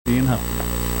Hufton.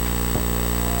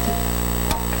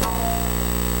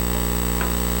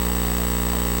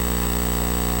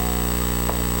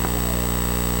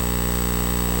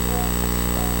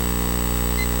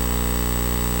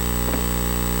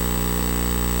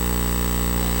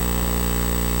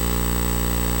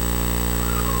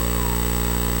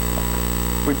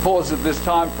 We pause at this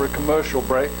time for a commercial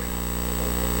break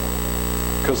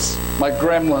because my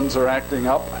gremlins are acting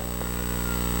up,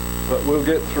 but we'll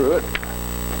get through it.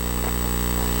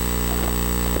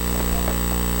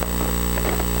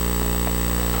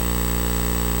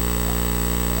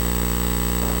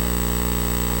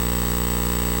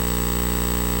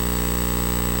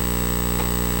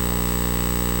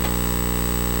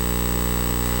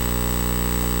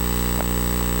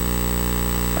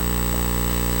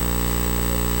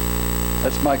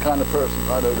 That's my kind of person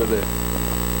right over there.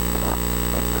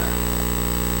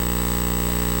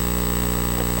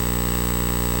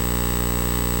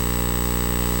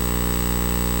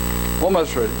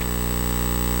 Almost ready.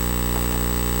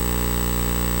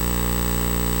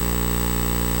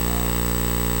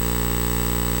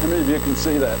 How many of you can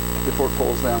see that before it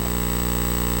falls down?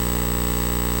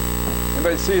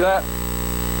 Anybody see that?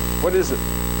 What is it?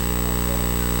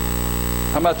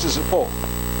 How much is it for?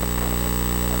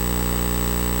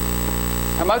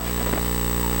 How much?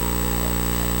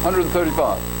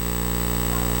 135.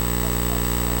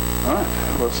 All right,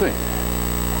 we'll see.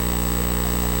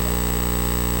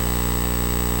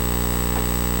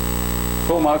 It's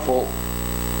all my fault.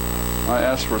 I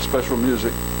asked for special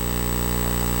music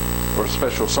or a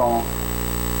special song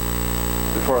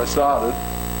before I started.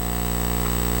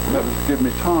 And that was to give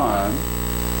me time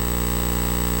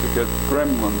to get the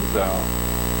gremlins out.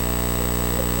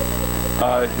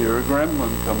 I hear a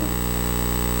gremlin coming.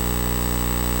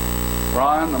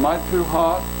 Brian, am I too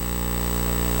hot?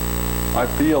 I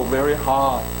feel very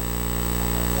hot.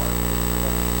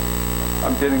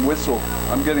 I'm getting whistled.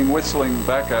 I'm getting whistling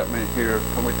back at me here.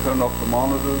 Can we turn off the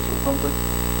monitors or something?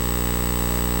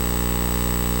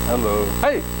 Hello.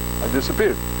 Hey, I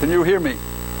disappeared. Can you hear me?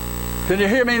 Can you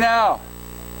hear me now?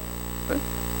 It's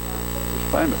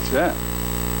famous, yeah.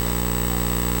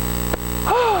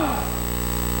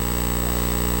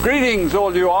 Greetings,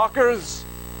 all you Arkers.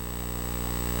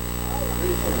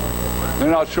 You're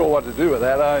not sure what to do with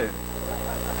that, are you?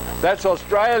 That's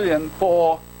Australian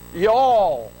for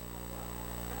y'all.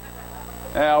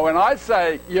 Now, when I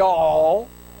say y'all,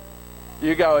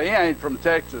 you go, he ain't from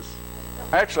Texas.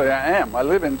 Actually, I am. I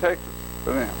live in Texas.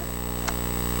 But anyhow,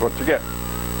 that's what you get.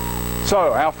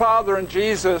 So, our Father and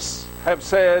Jesus have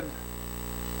said,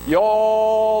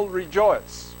 y'all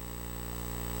rejoice.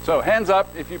 So, hands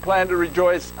up if you plan to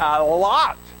rejoice a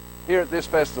lot here at this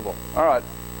festival. All right.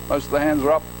 Most of the hands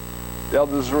are up. The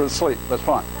others are asleep. That's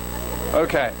fine.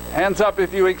 Okay. Hands up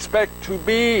if you expect to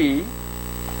be,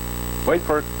 wait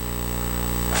for it,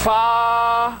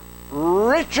 far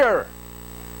richer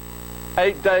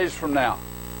 8 days from now.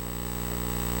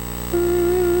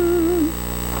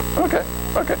 Okay.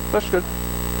 Okay. That's good.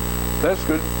 That's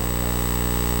good.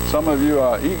 Some of you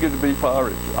are eager to be far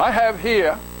richer. I have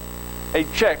here a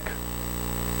check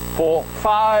for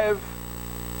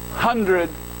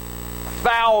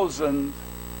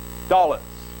 $500,000.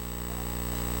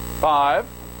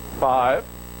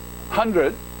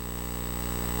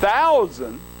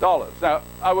 $500,000. Now,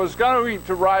 I was going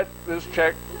to write this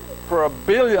check for $1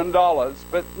 billion,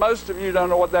 but most of you don't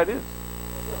know what that is.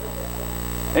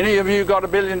 Any of you got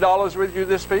 $1 billion with you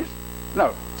this piece?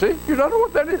 No. See, you don't know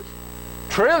what that is.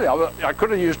 Trillion. I could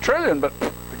have used trillion, but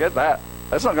forget that.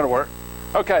 That's not going to work.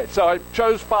 Okay, so I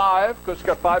chose 5 because it's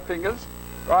got 5 fingers.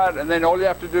 Right, and then all you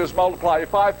have to do is multiply your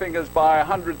 5 fingers by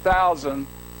 100,000,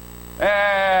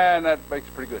 and that makes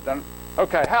it pretty good, doesn't it?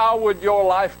 Okay, how would your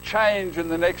life change in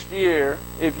the next year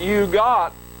if you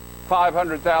got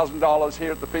 $500,000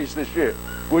 here at the feast this year?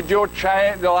 Would your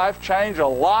life change a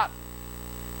lot,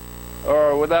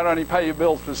 or would that only pay your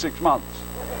bills for 6 months?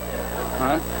 All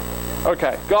right?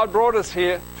 Okay, God brought us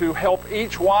here to help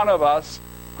each one of us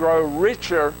grow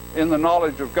richer in the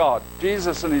knowledge of God.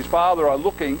 Jesus and his Father are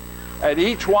looking at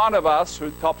each one of us, who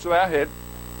tops of our head,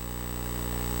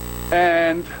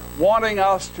 and wanting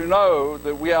us to know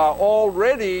that we are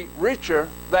already richer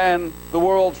than the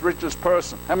world's richest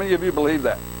person. How many of you believe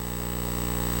that?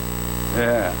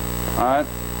 Yeah, all right?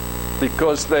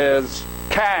 Because there's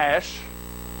cash,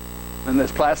 and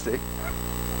there's plastic.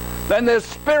 Then there's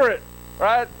spirit,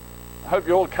 right? I hope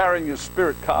you're all carrying your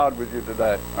spirit card with you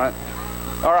today, right?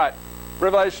 All right,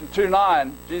 Revelation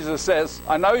 2:9, Jesus says,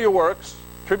 I know your works,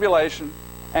 tribulation,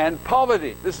 and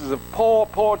poverty. This is a poor,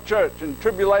 poor church in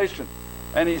tribulation.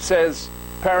 And he says,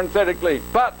 parenthetically,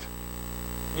 but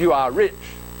you are rich.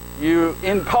 You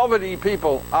in poverty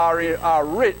people are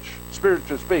rich,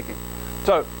 spiritually speaking.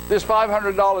 So this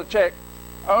 $500 check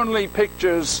only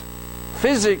pictures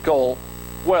physical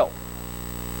wealth.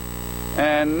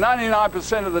 And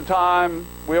 99% of the time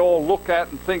we all look at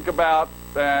and think about,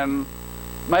 and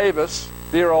Mavis,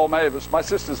 dear old Mavis, my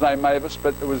sister's name Mavis,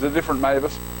 but it was a different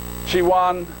Mavis, she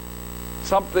won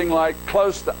something like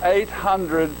close to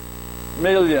 $800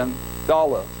 million.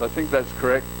 I think that's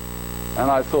correct. And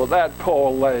I thought, that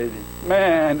poor lady,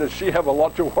 man, does she have a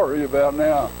lot to worry about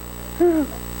now.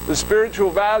 The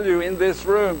spiritual value in this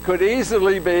room could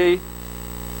easily be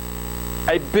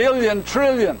 $1 billion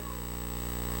trillion.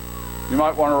 You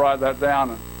might want to write that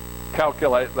down and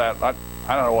calculate that. I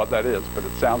don't know what that is, but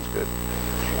it sounds good.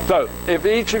 So if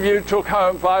each of you took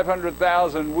home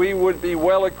 500,000, we would be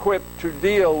well equipped to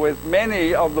deal with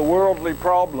many of the worldly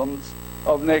problems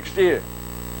of next year.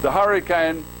 The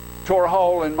hurricane tore a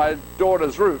hole in my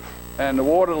daughter's roof, and the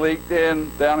water leaked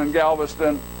in down in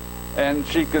Galveston, and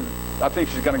I think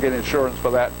she's going to get insurance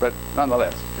for that, but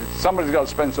nonetheless, somebody's got to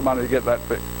spend some money to get that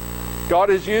fixed. God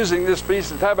is using this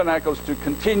Feast of Tabernacles to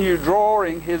continue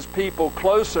drawing his people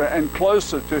closer and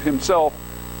closer to himself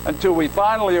until we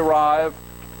finally arrive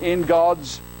in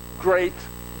God's great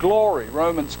glory.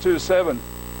 Romans 2:7,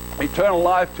 eternal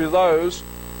life to those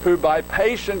who by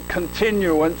patient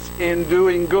continuance in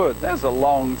doing good. That's a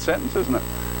long sentence, isn't it?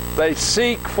 They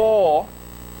seek for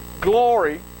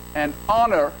glory and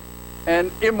honor and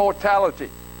immortality.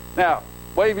 Now,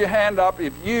 wave your hand up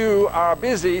if you are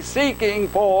busy seeking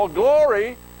for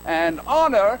glory and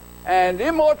honor and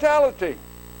immortality.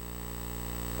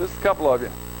 Just a couple of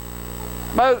you.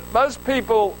 Most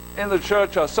people in the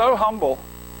church are so humble.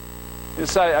 You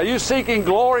say, are you seeking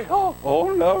glory?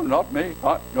 Oh no, not me.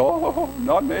 No,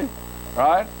 not me.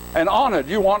 Right? And honor.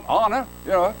 Do you want honor?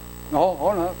 You know,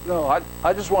 no.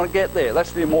 I just want to get there.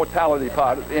 That's the immortality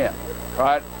part at the end.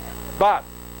 Right? But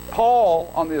Paul,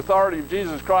 on the authority of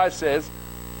Jesus Christ, says,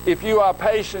 if you are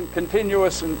patient,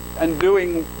 continuous, and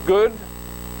doing good,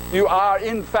 you are,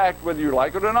 in fact, whether you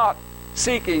like it or not,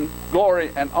 seeking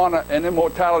glory and honor and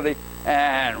immortality.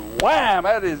 And wham,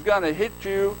 that is going to hit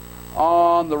you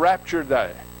on the rapture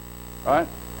day. Right?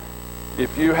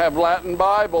 If you have Latin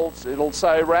Bibles, it'll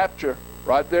say rapture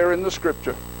right there in the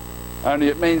scripture. Only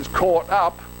it means caught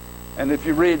up. And if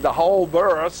you read the whole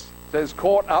verse, it says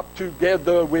caught up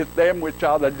together with them which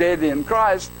are the dead in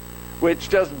Christ, which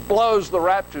just blows the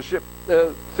rapture ship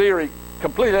theory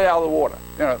completely out of the water.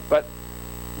 You know, but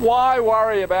why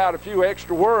worry about a few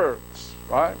extra words,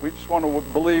 right? We just want to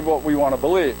believe what we want to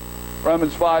believe.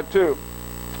 Romans 5:2,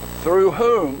 through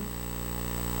whom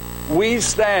we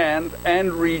stand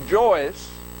and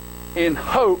rejoice in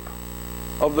hope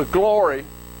of the glory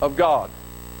of God.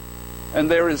 And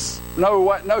there is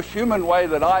no human way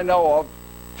that I know of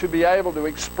to be able to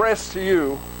express to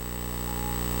you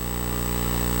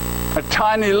a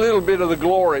tiny little bit of the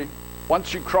glory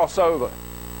once you cross over.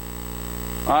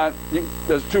 All right?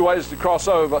 There's two ways to cross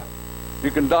over.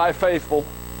 You can die faithful,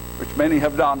 which many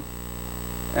have done,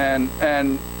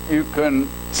 and you can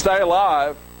stay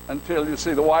alive until you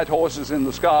see the white horses in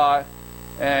the sky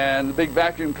and the big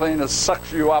vacuum cleaner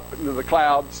sucks you up into the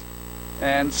clouds,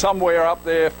 and somewhere up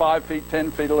there, 5 feet,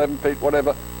 10 feet, 11 feet,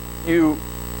 whatever, you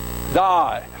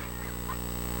die.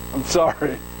 I'm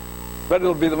sorry. But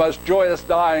it'll be the most joyous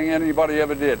dying anybody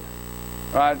ever did.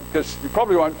 Right? Because you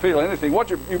probably won't feel anything. What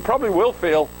you probably will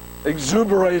feel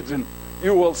exuberation.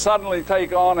 You will suddenly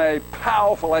take on a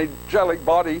powerful angelic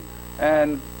body,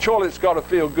 and surely it's got to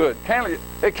feel good.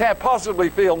 It can't possibly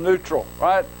feel neutral,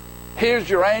 right? Here's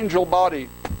your angel body.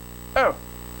 Oh,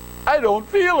 I don't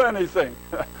feel anything.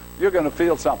 You're going to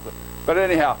feel something. But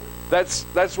anyhow,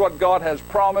 that's what God has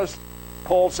promised.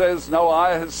 Paul says, no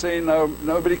eye has seen,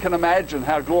 nobody can imagine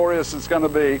how glorious it's going to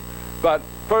be. But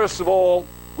first of all,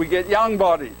 we get young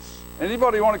bodies.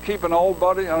 Anybody want to keep an old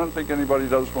body? I don't think anybody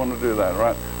does want to do that,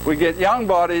 right? We get young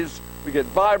bodies, we get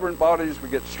vibrant bodies, we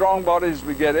get strong bodies,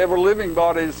 we get ever-living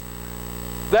bodies.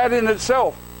 That in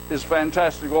itself is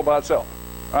fantastic all by itself,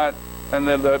 right? And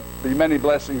then there'll be many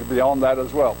blessings beyond that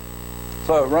as well.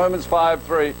 So Romans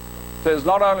 5:3 says,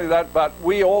 not only that, but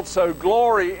we also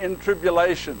glory in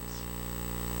tribulations.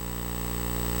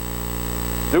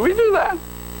 Do we do that?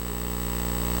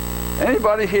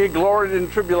 Anybody here gloried in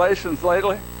tribulations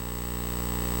lately?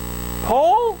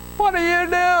 Paul, what are you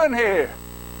doing here?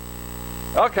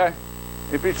 Okay,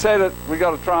 if he said it, we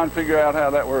got to try and figure out how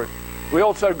that works. We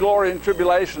also glory in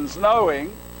tribulations,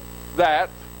 knowing that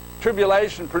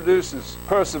tribulation produces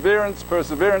perseverance,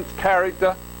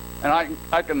 character, and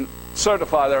I can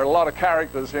certify there are a lot of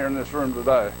characters here in this room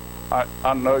today.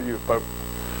 I know you folks.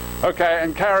 Okay,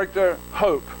 and character,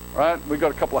 hope. right? We've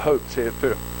got a couple of hopes here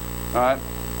too, all right?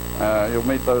 You'll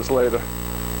meet those later.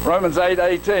 Romans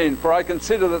 8:18, for I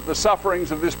consider that the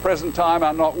sufferings of this present time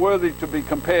are not worthy to be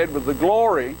compared with the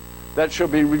glory that shall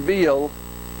be revealed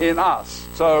in us.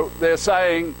 So they're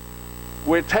saying,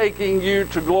 we're taking you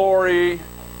to glory,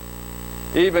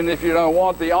 even if you don't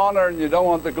want the honor and you don't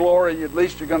want the glory, at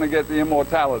least you're going to get the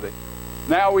immortality.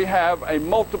 Now we have a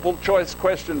multiple choice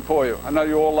question for you. I know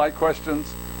you all like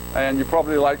questions, and you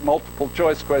probably like multiple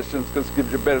choice questions because it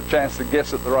gives you a better chance to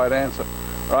guess at the right answer.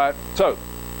 Right? So,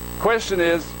 question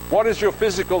is, what is your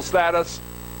physical status?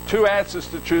 Two answers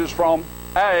to choose from.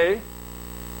 A,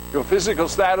 your physical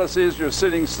status is you're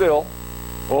sitting still.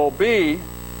 Or B,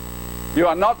 you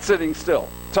are not sitting still.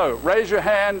 So, raise your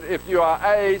hand if you are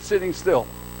A, sitting still.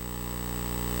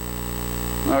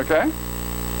 Okay?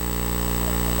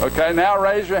 Okay, now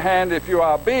raise your hand if you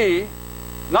are B,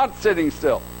 not sitting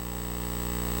still.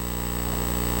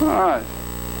 All right.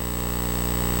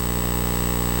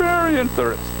 Very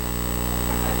interesting.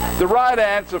 The right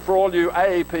answer for all you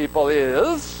A people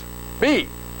is B,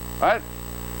 right?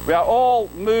 We are all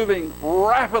moving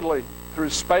rapidly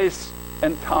through space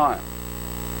and time.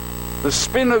 The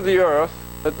spin of the Earth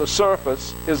at the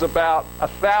surface is about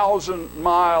 1,000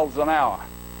 miles an hour.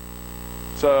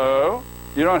 So,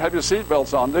 you don't have your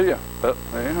seatbelts on, do you? But,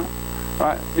 you know,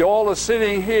 right? You all are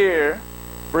sitting here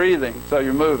breathing, so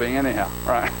you're moving anyhow,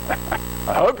 right?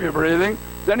 I hope you're breathing.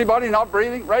 Is anybody not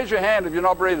breathing? Raise your hand if you're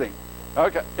not breathing.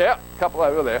 Okay, yeah, a couple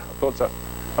over there. I thought so.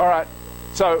 All right,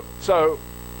 so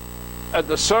at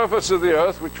the surface of the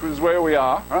Earth, which was where we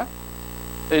are, right?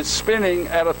 It's spinning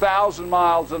at 1,000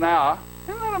 miles an hour.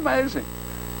 Isn't that amazing?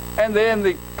 And then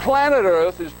the planet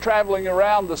Earth is traveling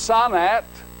around the sun at,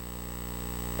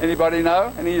 anybody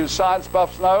know? Any of you science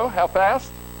buffs know how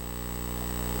fast?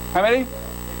 How many?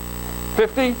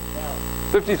 50?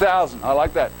 50,000. I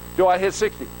like that. Do I hit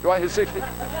 60? Do I hit 60?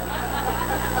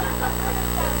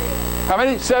 How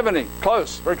many? 70.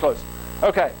 Close. Very close.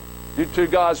 Okay. You two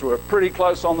guys were pretty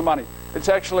close on the money. It's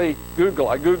actually Google.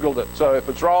 I Googled it. So if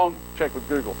it's wrong, check with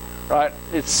Google. Right?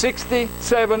 It's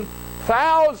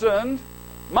 67,000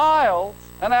 miles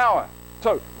an hour.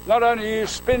 So not only are you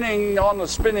spinning on the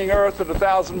spinning Earth at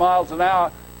 1,000 miles an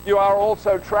hour, you are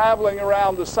also traveling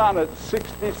around the sun at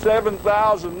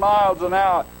 67,000 miles an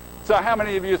hour. So how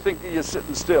many of you think that you're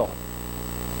sitting still?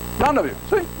 None of you.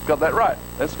 See, you've got that right.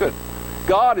 That's good.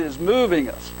 God is moving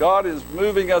us. God is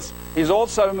moving us. He's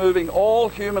also moving all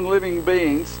human living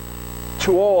beings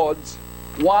towards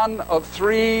one of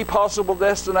three possible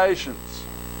destinations.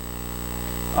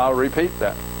 I'll repeat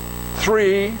that.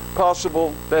 Three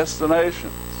possible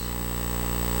destinations.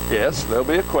 Yes, there'll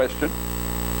be a question.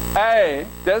 A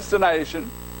destination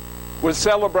was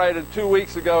celebrated 2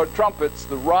 weeks ago at Trumpets,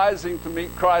 the rising to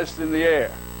meet Christ in the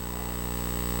air.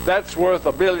 That's worth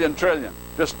 $1 billion trillion,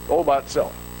 just all by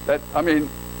itself. That, I mean,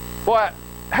 boy,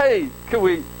 hey, can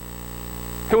we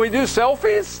do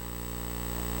selfies?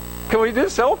 Can we do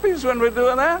selfies when we're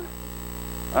doing that?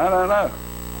 I don't know.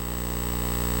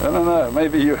 I don't know.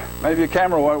 Maybe your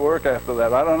camera won't work after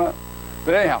that. I don't know.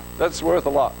 But anyhow, that's worth a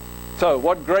lot. So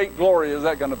what great glory is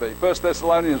that going to be? 1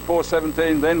 Thessalonians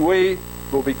 4:17, then we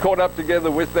will be caught up together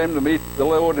with them to meet the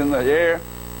Lord in the air.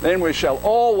 Then we shall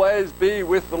always be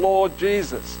with the Lord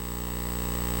Jesus.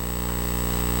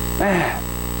 Man,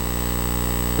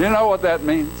 you know what that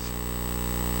means?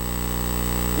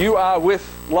 You are with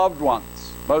loved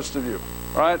ones, most of you,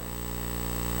 right?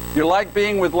 You like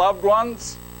being with loved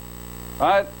ones,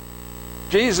 right?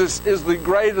 Jesus is the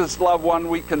greatest loved one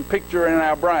we can picture in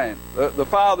our brain. The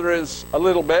Father is a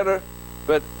little better,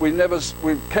 but we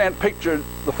can't picture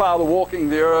the Father walking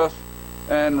the earth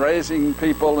and raising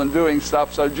people and doing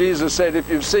stuff. So Jesus said, if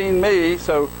you've seen me,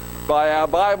 so by our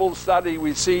Bible study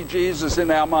we see Jesus in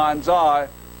our mind's eye,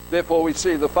 therefore we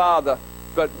see the Father.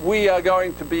 But we are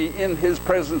going to be in His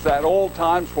presence at all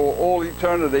times for all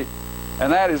eternity,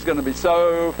 and that is going to be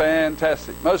so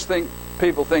fantastic. Most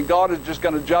people think God is just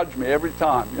going to judge me every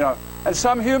time, you know. And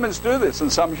some humans do this,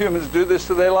 and some humans do this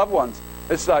to their loved ones.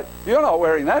 It's like, you're not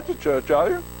wearing that to church, are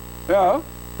you? You know,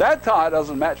 that tie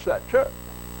doesn't match that shirt.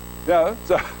 You know,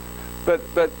 so,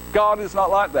 but God is not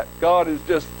like that. God is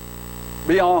just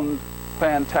beyond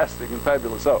fantastic and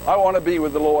fabulous. So I want to be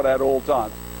with the Lord at all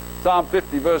times. Psalm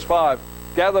 50, verse 5.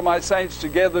 Gather my saints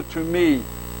together to me.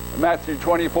 Matthew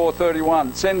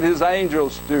 24:31. Send His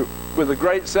angels with a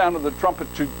great sound of the trumpet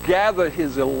to gather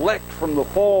His elect from the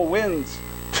four winds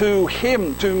to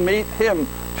Him, to meet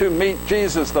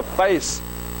Jesus, the face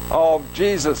of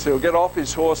Jesus. He'll get off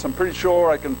His horse. I'm pretty sure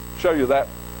I can show you that.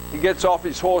 He gets off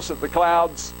His horse at the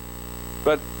clouds,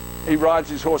 but He rides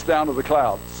His horse down to the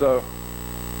clouds. So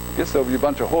I guess there'll be a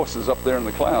bunch of horses up there in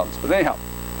the clouds. But anyhow,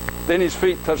 then his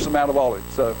feet touch the Mount of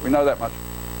Olives. So we know that much.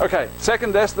 Okay,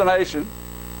 second destination.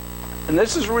 And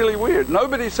this is really weird.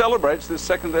 Nobody celebrates this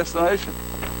second destination.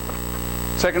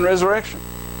 Second resurrection.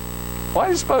 Why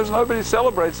do you suppose nobody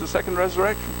celebrates the second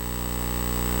resurrection?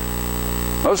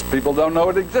 Most people don't know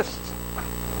it exists,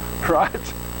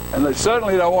 right? And they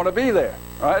certainly don't want to be there,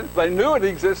 right? If they knew it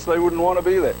exists, they wouldn't want to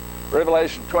be there.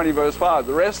 Revelation 20, verse 5.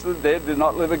 The rest of the dead did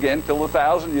not live again till the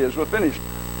 1,000 years were finished.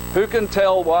 Who can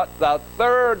tell what the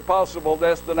third possible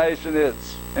destination is?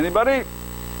 Anybody?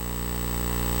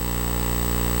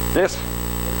 Yes?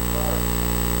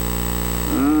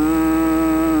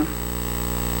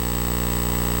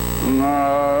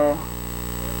 No.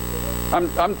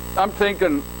 I'm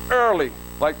thinking early,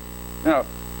 like, you know.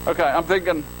 Okay, I'm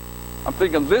thinking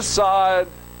this side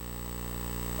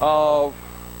of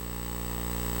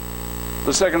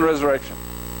the second resurrection.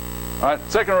 All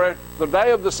right, the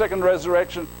day of the second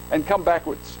resurrection, and come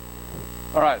backwards.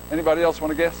 All right, anybody else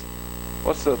want to guess?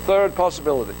 What's the third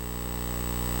possibility?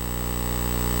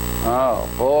 Oh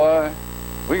boy,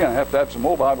 we're going to have some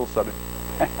more Bible study.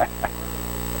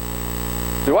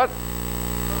 Do what?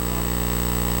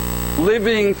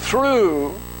 Living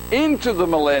through into the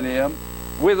millennium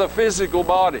with a physical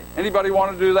body. Anybody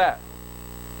want to do that?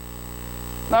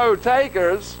 No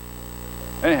takers.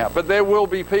 Anyhow, but there will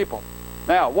be people.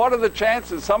 Now, what are the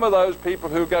chances some of those people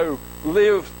who go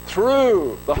live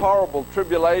through the horrible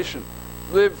tribulation,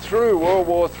 live through World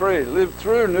War III, live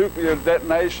through nuclear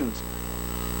detonations,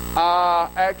 are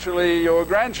actually your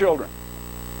grandchildren?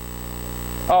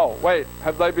 Oh, wait,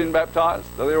 have they been baptized?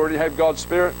 Do they already have God's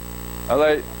Spirit? Are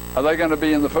they going to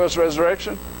be in the first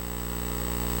resurrection?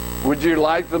 Would you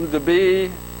like them to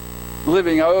be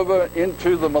living over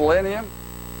into the millennium?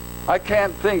 I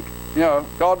can't think, you know,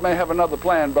 God may have another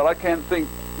plan, but I can't think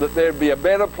that there'd be a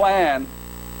better plan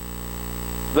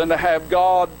than to have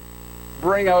God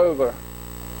bring over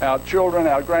our children,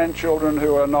 our grandchildren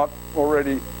who are not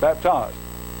already baptized.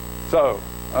 So,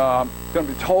 it's going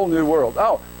to be a whole new world.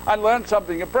 Oh, I learned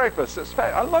something at breakfast.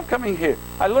 I love coming here.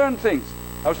 I learned things.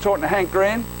 I was talking to Hank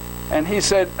Green, and he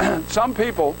said, some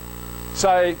people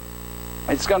say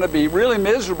it's going to be really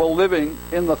miserable living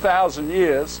in the 1,000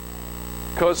 years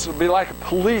because it'll be like a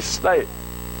police state.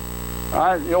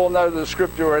 Right? You all know the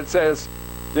scripture where it says,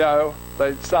 you know,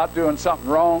 they start doing something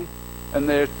wrong, and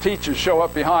their teachers show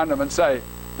up behind them and say,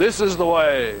 "This is the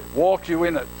way, walk you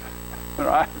in it."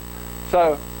 Right?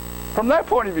 So, from that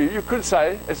point of view, you could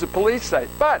say it's a police state.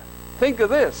 But think of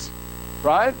this,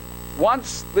 right?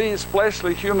 Once these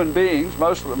fleshly human beings,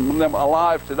 most of them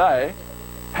alive today,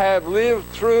 have lived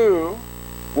through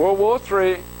World War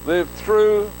III, lived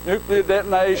through nuclear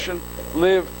detonation,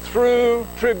 lived through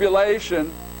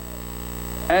tribulation,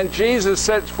 and Jesus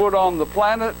sets foot on the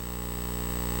planet,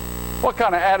 what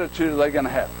kind of attitude are they going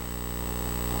to have?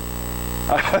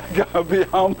 They're going to be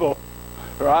humble,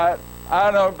 right?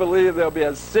 I don't believe there'll be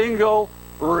a single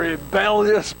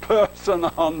rebellious person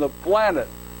on the planet.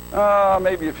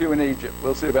 Maybe a few in Egypt.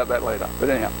 We'll see about that later. But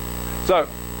anyhow. So,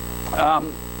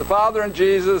 the Father and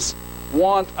Jesus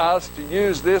want us to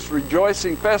use this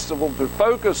rejoicing festival to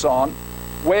focus on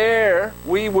where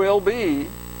we will be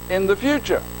in the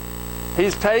future.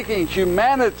 He's taking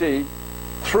humanity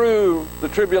through the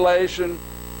tribulation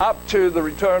up to the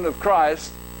return of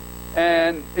Christ.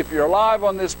 And if you're alive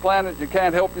on this planet, you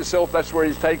can't help yourself. That's where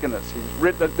He's taken us. He's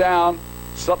written it down.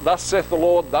 So, thus saith the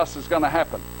Lord, thus is going to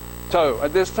happen. So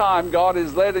at this time, God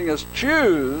is letting us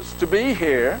choose to be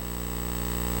here.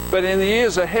 But in the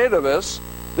years ahead of us,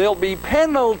 there'll be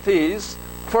penalties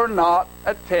for not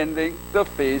attending the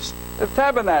Feast of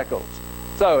Tabernacles.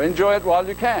 So enjoy it while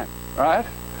you can, right?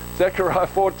 Zechariah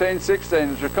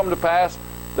 14:16, it shall come to pass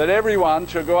that everyone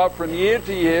shall go up from year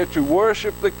to year to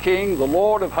worship the King, the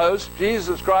Lord of hosts,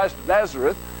 Jesus Christ of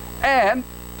Nazareth, and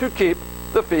to keep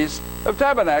the Feast of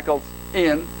Tabernacles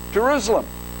in Jerusalem.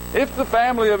 If the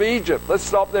family of Egypt, let's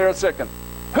stop there a second.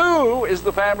 Who is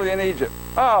the family in Egypt?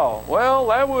 Oh, well,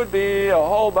 that would be a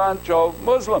whole bunch of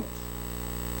Muslims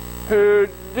who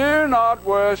do not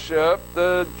worship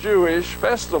the Jewish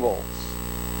festivals,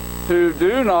 who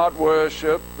do not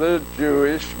worship the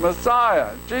Jewish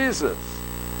Messiah, Jesus.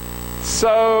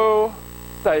 So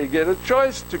they get a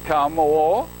choice to come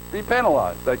or be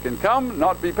penalized. They can come,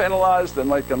 not be penalized,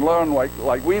 and they can learn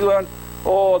like we learn,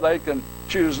 or they can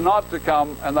choose not to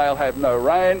come and they'll have no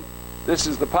rain. This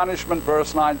is the punishment,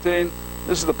 verse 19.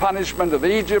 This is the punishment of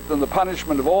Egypt and the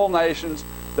punishment of all nations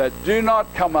that do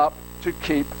not come up to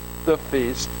keep the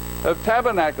Feast of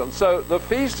Tabernacles. So the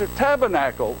Feast of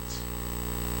Tabernacles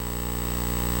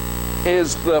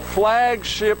is the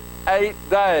flagship 8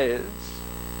 days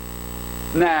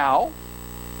now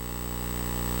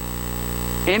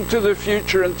into the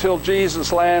future until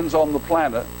Jesus lands on the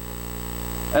planet.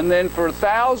 And then for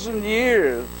 1,000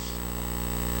 years,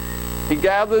 he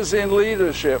gathers in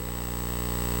leadership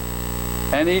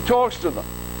and he talks to them.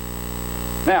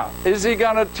 Now, is he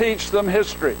going to teach them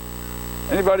history?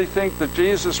 Anybody think that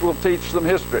Jesus will teach them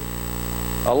history?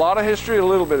 A lot of history, a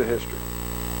little bit of history?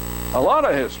 A lot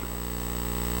of history.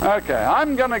 Okay,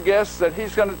 I'm going to guess that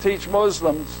he's going to teach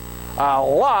Muslims a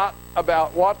lot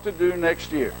about what to do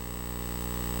next year.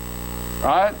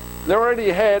 Right? They're already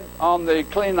ahead on the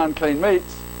clean, unclean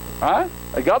meats. Right?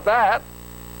 They got that.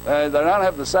 They don't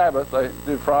have the Sabbath. They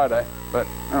do Friday. But,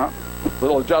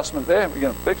 little adjustment there. We're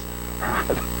going to fix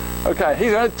it. Okay,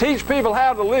 he's going to teach people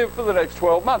how to live for the next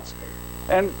 12 months.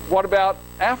 And what about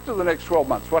after the next 12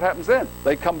 months? What happens then?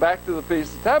 They come back to the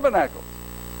Feast of Tabernacles.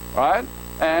 Right?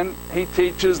 And he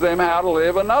teaches them how to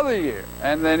live another year.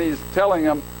 And then he's telling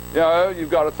them, you know, you've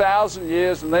got 1,000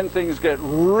 years, and then things get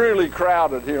really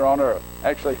crowded here on earth.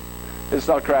 Actually, it's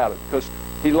not crowded, because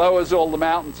he lowers all the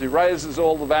mountains, he raises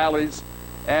all the valleys,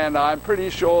 and I'm pretty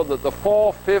sure that the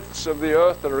 4/5 of the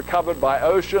earth that are covered by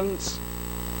oceans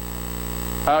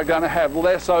are going to have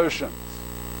less oceans.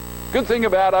 Good thing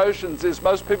about oceans is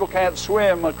most people can't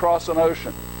swim across an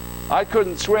ocean. I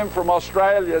couldn't swim from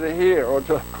Australia to here or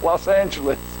to Los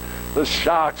Angeles. The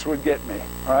sharks would get me,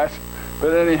 right?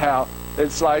 But anyhow,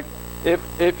 it's like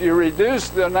if you reduce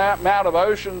the amount of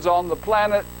oceans on the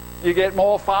planet, you get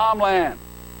more farmland.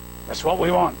 That's what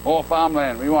we want, more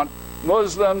farmland. We want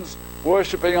Muslims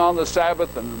worshiping on the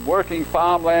Sabbath and working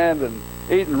farmland and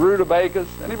eating rutabagas.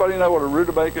 Anybody know what a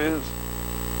rutabaga is?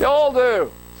 You all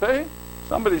do. See?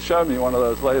 Somebody showed me one of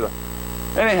those later.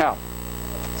 Anyhow,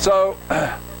 so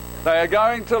they are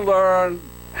going to learn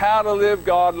how to live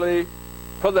godly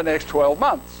for the next 12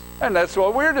 months. And that's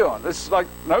what we're doing. This is like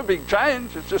no big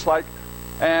change. It's just like,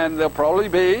 and there'll probably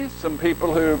be some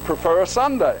people who prefer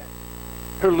Sunday,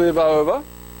 who live over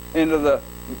into the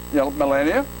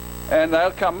millennium, and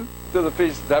they'll come to the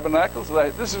Feast of Tabernacles and say,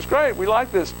 this is great, we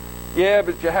like this. Yeah,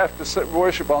 but you have to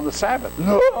worship on the Sabbath.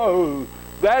 No,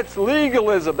 that's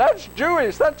legalism. That's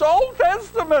Jewish. That's Old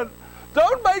Testament.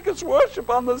 Don't make us worship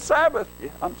on the Sabbath. Yeah,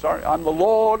 I'm sorry, I'm the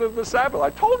Lord of the Sabbath. I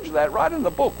told you that right in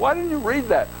the book. Why didn't you read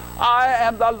that? I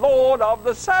am the Lord of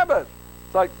the Sabbath.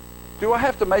 It's like, do I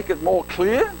have to make it more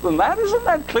clear than that? Isn't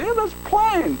that clear? That's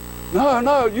plain.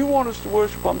 No, you want us to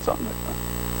worship on Sunday.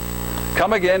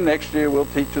 Come again next year, we'll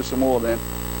teach you some more then.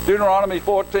 Deuteronomy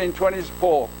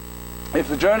 14:24. If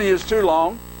the journey is too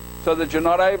long, so that you're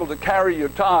not able to carry your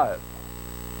tithe,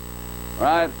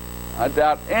 right? I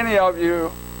doubt any of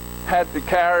you had to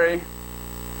carry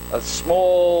a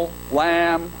small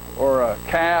lamb or a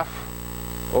calf,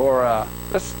 or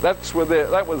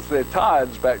that was their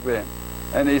tithes back then.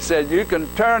 And he said, you can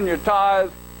turn your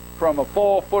tithe from a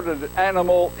 4-footed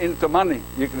animal into money.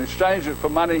 You can exchange it for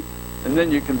money, and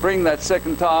then you can bring that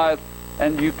second tithe,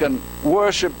 and you can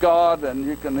worship God, and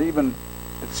you can even,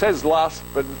 it says lust,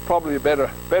 but it's probably a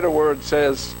better word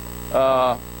says,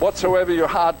 whatsoever your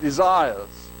heart desires,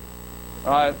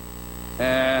 right?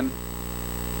 And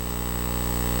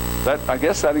that, I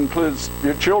guess that includes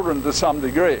your children to some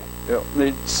degree. You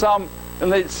need some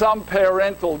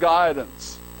parental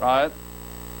guidance, right?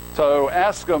 So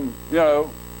ask them,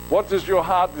 what does your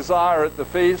heart desire at the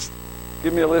feast?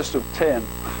 Give me a list of 10.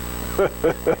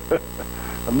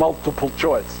 A multiple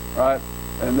choice, right?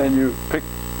 And then you pick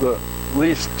the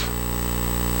least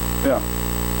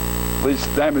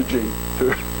damaging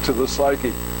to the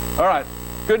psyche. All right,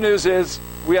 good news is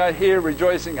we are here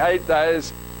rejoicing 8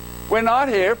 days. We're not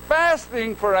here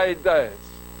fasting for 8 days.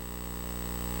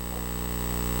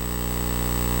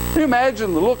 Can you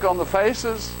imagine the look on the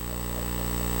faces?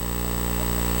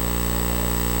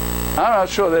 I'm not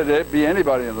sure there'd be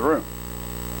anybody in the room,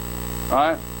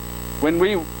 right? When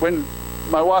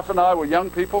my wife and I were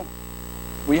young people,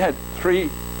 we had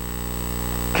 3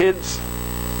 kids.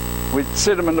 We'd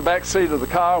sit them in the back seat of the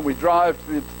car and we'd drive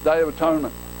to the Day of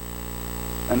Atonement.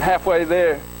 And halfway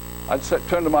there, I'd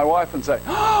turn to my wife and say,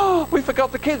 oh, we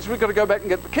forgot the kids. We've got to go back and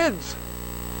get the kids.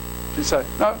 She'd say,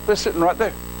 no, they're sitting right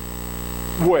there.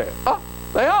 Where? Oh,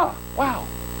 they are. Wow.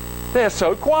 They're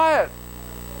so quiet.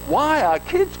 Why are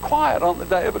kids quiet on the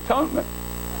Day of Atonement?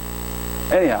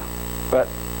 Anyhow, but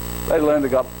they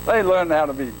learned how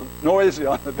to be noisy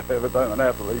on the Day of Atonement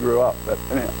after they grew up. But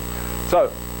anyhow,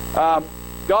 so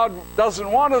God doesn't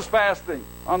want us fasting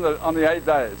on the 8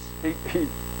 days. He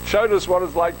showed us what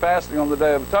it's like fasting on the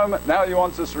Day of Atonement. Now He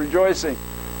wants us rejoicing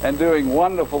and doing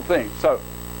wonderful things. So,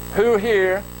 who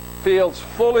here feels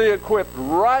fully equipped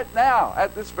right now,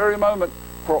 at this very moment,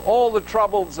 for all the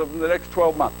troubles of the next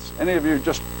 12 months? Any of you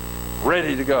just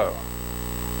ready to go.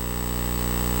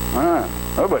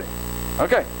 Nobody.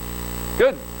 Okay,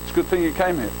 good. It's a good thing you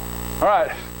came here. All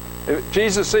right.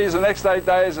 Jesus sees the next 8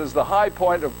 days as the high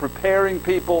point of preparing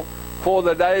people for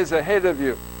the days ahead of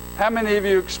you. How many of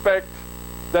you expect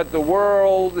that the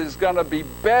world is going to be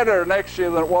better next year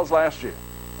than it was last year?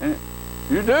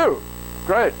 You do.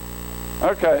 Great.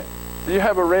 Okay. Do you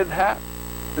have a red hat?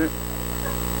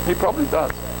 He probably does.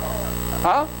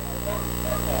 Huh?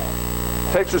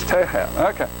 Texas Tech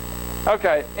hat. Okay.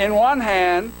 Okay. In one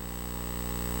hand,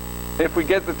 if we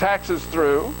get the taxes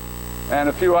through and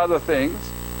a few other things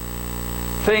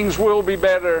will be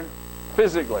better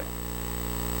physically.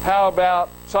 How about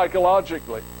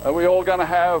psychologically? Are we all going to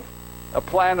have a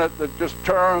planet that just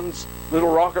turns?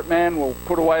 Little rocket man will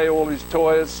put away all his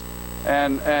toys,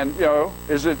 and you know,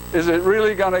 is it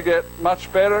really going to get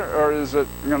much better, or is it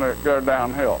going to go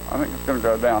downhill? I think it's going to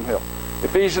go downhill.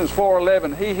 Ephesians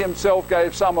 4:11, he himself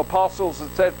gave some apostles,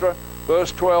 etc.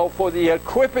 Verse 12, for the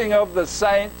equipping of the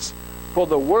saints, for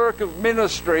the work of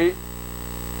ministry,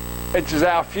 which is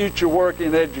our future work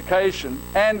in education,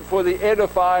 and for the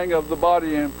edifying of the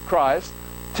body in Christ,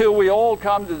 till we all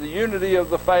come to the unity of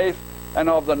the faith and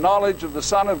of the knowledge of the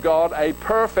Son of God, a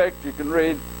perfect, you can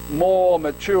read, more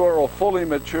mature or fully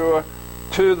mature,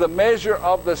 to the measure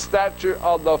of the stature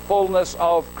of the fullness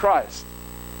of Christ.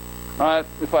 Right?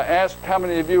 If I asked how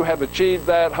many of you have achieved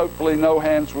that, hopefully no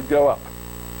hands would go up.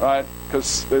 Right?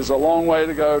 Because there's a long way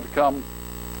to go to come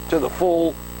to the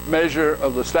full measure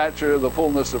of the stature of the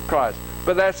fullness of Christ.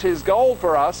 But that's his goal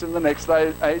for us in the next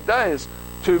 8 days,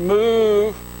 to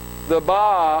move the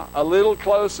bar a little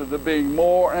closer to being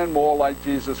more and more like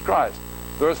Jesus Christ.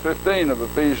 Verse 15 of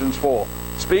Ephesians 4.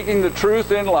 Speaking the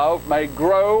truth in love may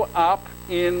grow up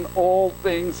in all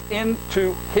things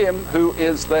into him who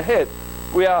is the head.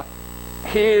 We are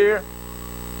here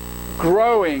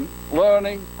growing,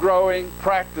 learning, growing,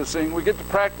 practicing. We get to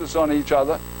practice on each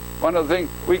other. One of the things,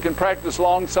 we can practice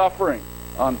long-suffering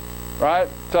on, right?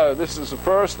 So this is the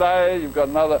first day. You've got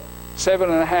another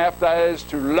 7.5 days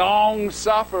to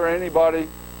long-suffer anybody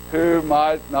who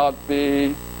might not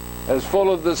be as full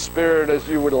of the Spirit as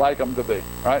you would like them to be,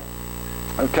 right?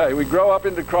 Okay, we grow up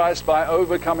into Christ by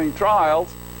overcoming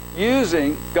trials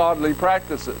using godly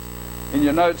practices. In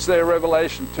your notes there,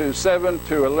 Revelation 2:7,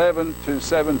 2:11,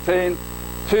 2:17,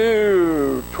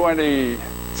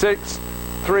 2:26,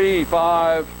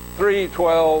 3:5,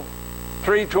 3:12,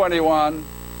 3:21,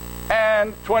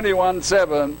 and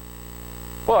 21:7.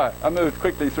 Boy, I moved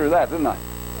quickly through that, didn't I?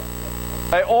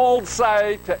 They all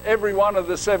say to every one of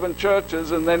the 7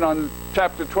 churches, and then on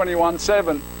chapter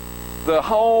 21:7, the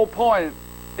whole point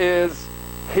is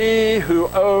he who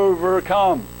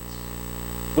overcomes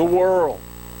the world,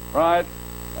 right?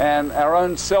 And our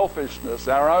own selfishness,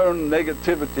 our own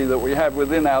negativity that we have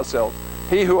within ourselves.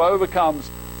 He who overcomes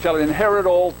shall inherit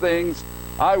all things.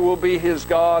 I will be his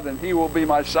God, and he will be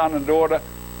my son and daughter,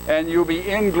 and you'll be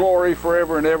in glory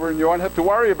forever and ever, and you won't have to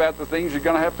worry about the things you're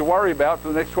going to have to worry about for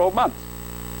the next 12 months.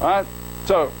 All right?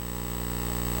 So,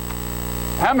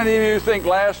 how many of you think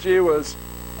last year was,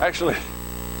 actually,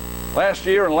 last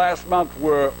year and last month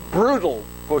were brutal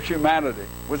for humanity?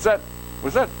 Was that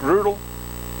brutal?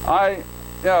 I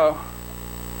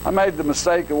made the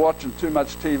mistake of watching too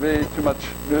much TV, too much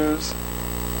news,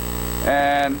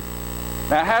 and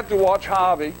I had to watch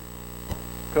Harvey,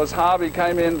 because Harvey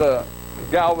came into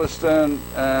Galveston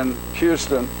and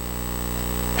Hufton,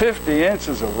 50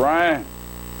 inches of rain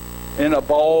in a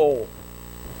bowl.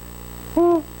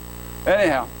 Whew.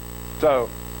 Anyhow, so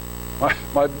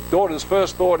my daughter's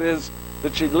first thought is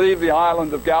that she'd leave the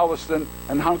island of Galveston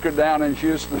and hunker down in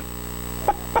Hufton.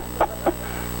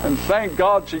 And thank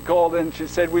God she called in. She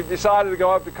said, we've decided to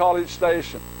go up to College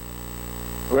Station,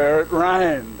 where it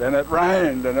rained and it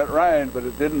rained and it rained, but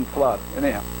it didn't flood.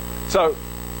 Anyhow, so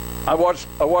I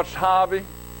watched Harvey,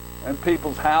 and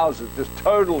people's houses just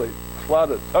totally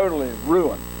flooded, totally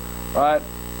ruined, right?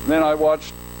 And then I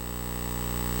watched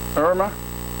Irma.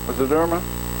 Was it Irma?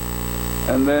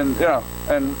 And then,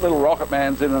 and little rocket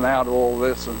man's in and out of all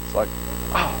this, and it's like,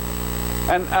 oh.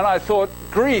 And I thought,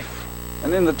 grief.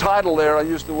 And in the title there, I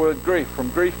used the word grief, from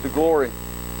grief to glory.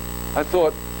 I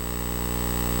thought,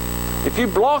 if you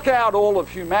block out all of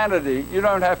humanity, you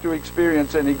don't have to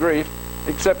experience any grief,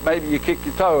 except maybe you kick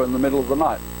your toe in the middle of the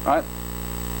night, right?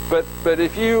 But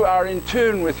if you are in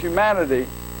tune with humanity,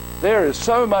 there is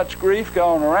so much grief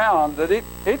going around that it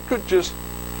could just,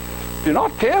 if you're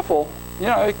not careful,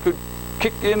 it could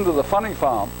kick you into the funny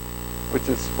farm, which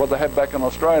is what they have back in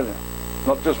Australia.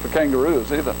 Not just for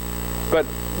kangaroos either. But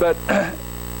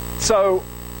so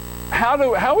how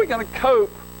are we going to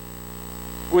cope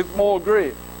with more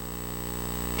grief?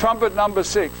 Trumpet number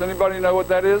 6. Anybody know what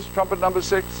that is? Trumpet number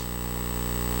 6?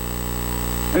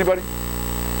 Anybody?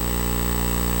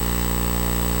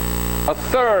 A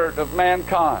third of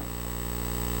mankind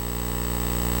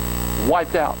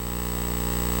wiped out.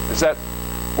 Is that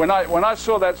when I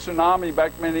saw that tsunami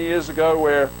back many years ago,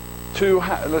 where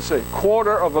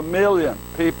 250,000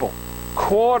 people,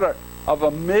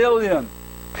 250,000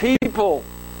 people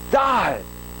died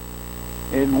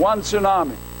in one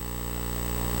tsunami.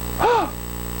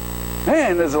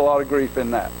 Man, there's a lot of grief in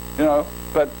that, you know.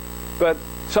 But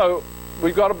so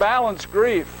we've got to balance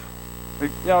grief.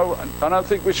 You know, I don't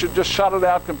think we should just shut it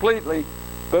out completely,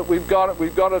 but we've got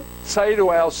to say to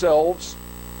ourselves,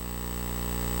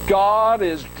 God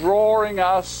is drawing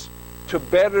us to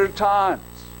better times.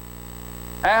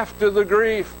 After the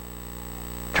grief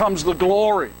comes the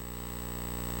glory.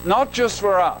 Not just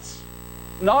for us.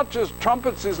 Not just,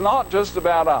 trumpets is not just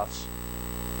about us.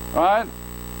 Right?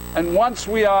 And once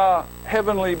we are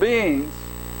heavenly beings,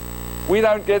 we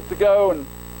don't get to go and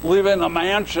live in a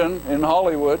mansion in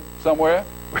Hollywood somewhere.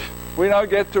 We don't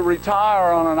get to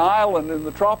retire on an island in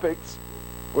the tropics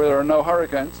where there are no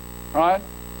hurricanes, right?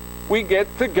 We get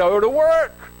to go to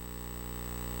work,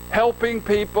 helping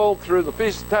people through the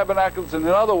Feast of Tabernacles and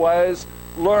in other ways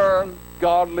learn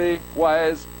godly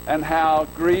ways and how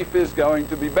grief is going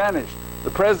to be banished.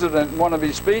 The president in one of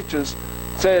his speeches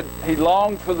said he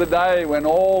longed for the day when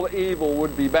all evil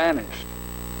would be banished.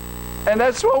 And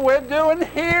that's what we're doing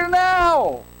here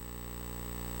now.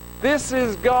 This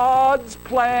is God's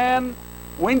plan,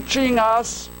 winching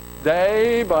us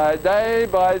day by day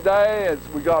by day.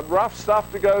 We got rough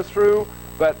stuff to go through,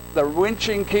 but the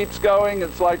winching keeps going.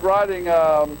 It's like riding,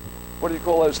 what do you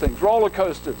call those things? Roller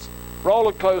coasters.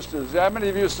 Roller coasters. How many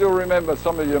of you still remember?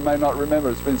 Some of you may not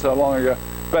remember. It's been so long ago.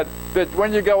 But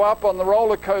when you go up on the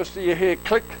roller coaster, you hear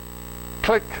click,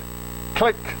 click,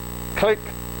 click, click.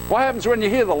 What happens when you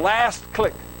hear the last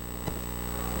click?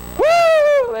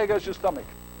 Woo! There goes your stomach.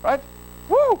 Right?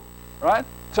 Woo! Right?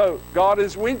 So God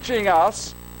is winching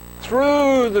us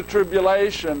through the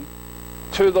tribulation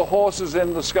to the horses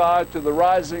in the sky, to the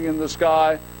rising in the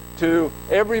sky, to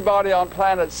everybody on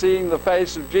planet seeing the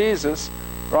face of Jesus,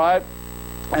 right?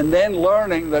 And then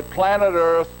learning that planet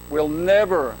Earth will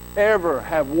never, ever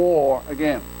have war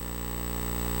again.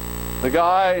 The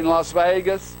guy in Las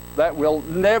Vegas, that will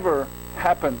never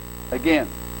happen again,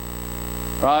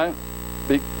 right?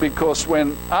 Because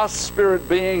when us spirit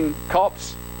being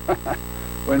cops,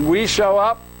 when we show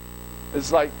up,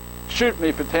 it's like, shoot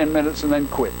me for 10 minutes and then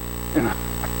quit, you know,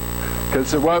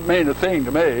 because it won't mean a thing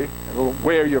to me. It'll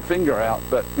wear your finger out,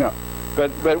 but you know,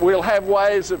 but we'll have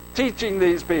ways of teaching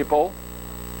these people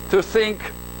to think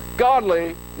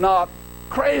godly, not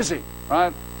crazy,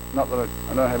 right? Not that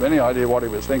I don't have any idea what he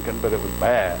was thinking, but it was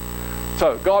bad.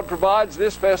 So God provides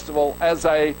this festival as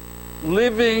a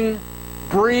living,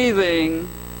 breathing,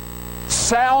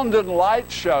 sound and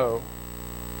light show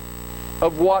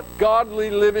of what godly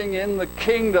living in the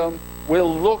kingdom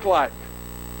will look like.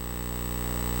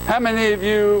 How many of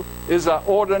you is an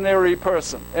ordinary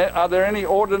person? Are there any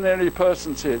ordinary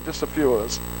persons here? Just a few of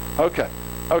us. Okay.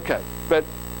 But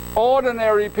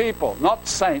ordinary people, not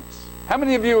saints. How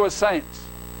many of you are saints?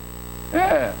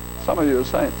 Yeah, some of you are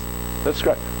saints. That's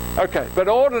great. Okay, but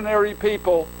ordinary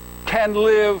people can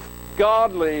live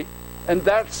godly, and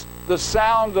that's the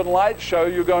sound and light show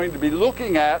you're going to be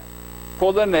looking at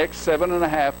for the next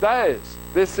 7.5 days.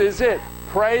 This is it.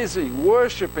 Praising,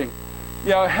 worshiping,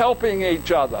 you know, helping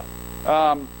each other.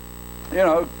 You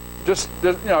know,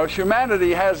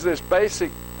 humanity has this basic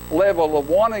level of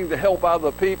wanting to help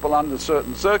other people under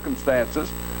certain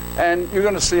circumstances, and you're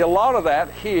going to see a lot of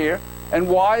that here. And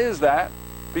why is that?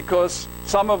 Because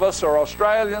some of us are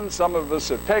Australians, some of us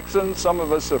are Texans, some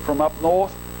of us are from up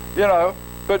north, you know,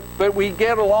 but we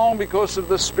get along because of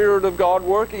the Spirit of God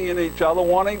working in each other,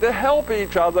 wanting to help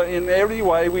each other in every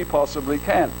way we possibly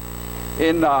can.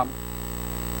 In Psalm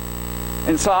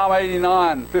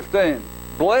 89:15,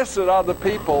 blessed are the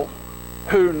people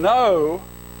who know,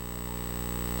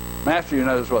 Matthew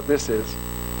knows what this is,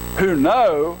 who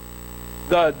know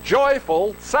the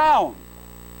joyful sound.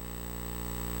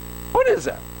 What is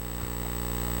that?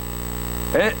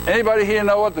 Anybody here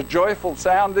know what the joyful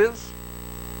sound is?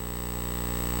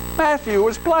 Matthew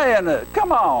was playing it.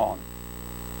 Come on.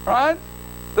 Right?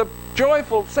 The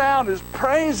joyful sound is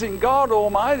praising God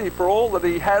Almighty for all that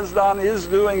He has done, is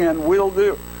doing, and will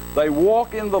do. They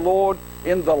walk in the Lord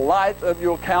in the light of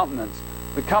your countenance.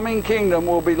 The coming kingdom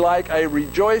will be like a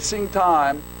rejoicing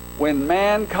time when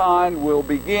mankind will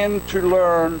begin to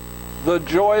learn the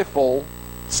joyful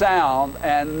sound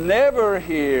and never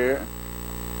hear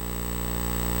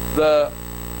the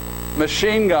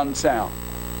machine gun sound.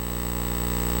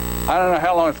 I don't know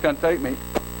how long it's going to take me.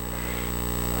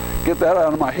 Get that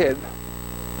out of my head.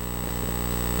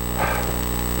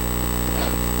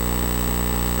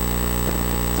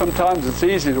 Sometimes it's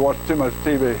easy to watch too much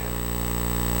TV.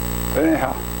 But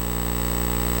anyhow,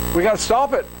 we got to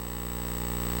stop it.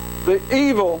 The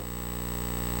evil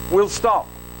will stop.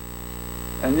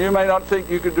 And you may not think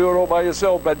you could do it all by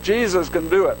yourself, but Jesus can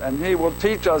do it, and He will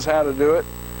teach us how to do it.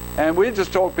 And we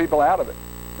just talk people out of it.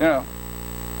 You know,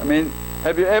 I mean,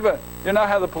 have you ever, you know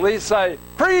how the police say,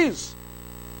 freeze?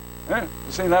 Yeah,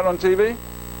 you seen that on TV?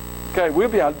 Okay, we'll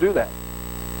be able to do that.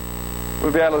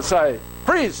 We'll be able to say,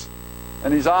 freeze!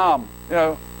 And his arm, you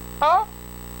know, oh,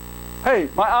 hey,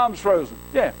 my arm's frozen.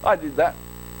 Yeah, I did that.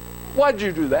 Why'd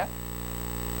you do that?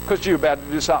 Because you're about to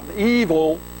do something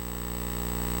evil.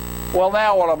 Well,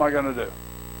 now what am I going to do?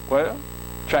 Well,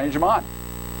 change your mind.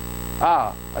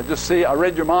 I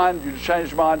read your mind, you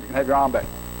changed your mind, you can have your arm back.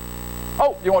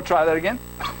 Oh, you want to try that again?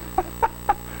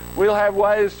 We'll have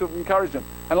ways to encourage them.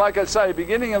 And like I say,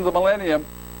 beginning of the millennium,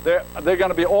 they're going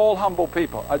to be all humble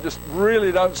people. I just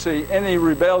really don't see any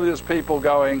rebellious people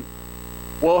going,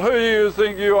 well, who do you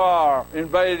think you are,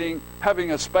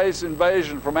 having a space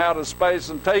invasion from outer space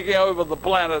and taking over the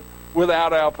planet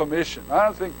without our permission? I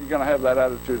don't think you're going to have that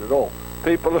attitude at all.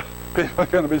 People are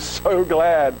going to be so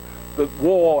glad that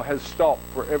war has stopped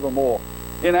forevermore.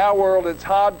 In our world, it's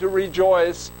hard to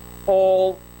rejoice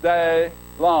all day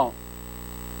long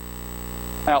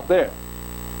out there.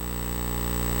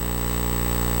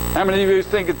 How many of you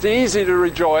think it's easy to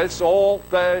rejoice all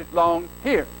day long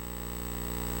here?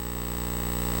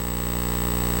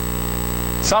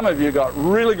 Some of you got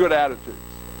really good attitudes.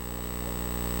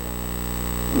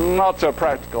 Not so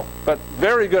practical, but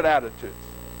very good attitudes.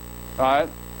 Right?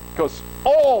 Because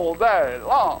all day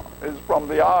long is from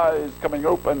the eyes coming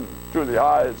open to the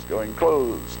eyes going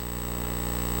closed.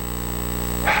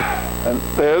 And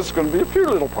there's going to be a few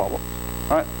little problems.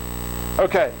 Right?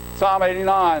 Okay, Psalm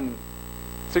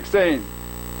 89:16.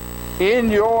 In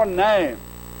your name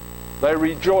they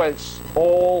rejoice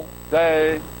all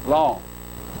day long.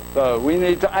 So we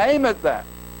need to aim at that.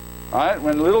 Right?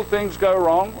 When little things go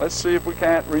wrong, let's see if we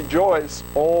can't rejoice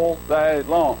all day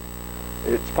long.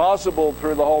 It's possible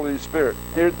through the Holy Spirit.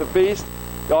 Here at the feast,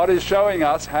 God is showing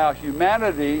us how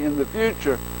humanity in the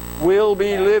future will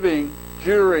be living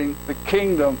during the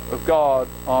kingdom of God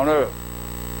on earth.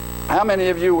 How many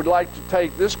of you would like to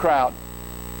take this crowd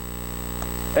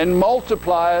and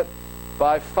multiply it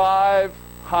by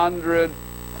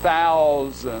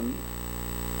 500,000?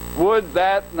 Would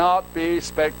that not be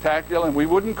spectacular? And we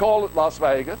wouldn't call it Las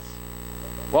Vegas.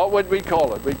 What would we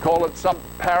call it? We'd call it some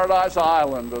Paradise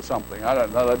Island or something. I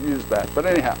don't know, they've used that. But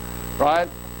anyhow, right?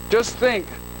 Just think,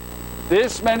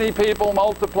 this many people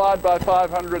multiplied by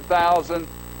 500,000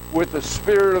 with the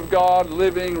Spirit of God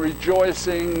living,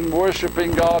 rejoicing,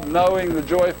 worshiping God, knowing the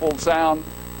joyful sound.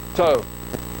 So,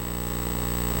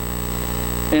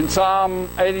 in Psalm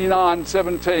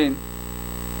 89:17,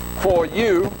 for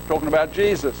you, talking about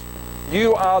Jesus,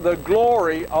 you are the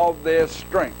glory of their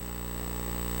strength.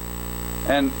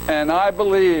 And I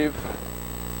believe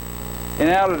in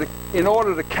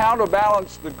order to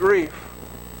counterbalance the grief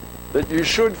that you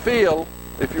should feel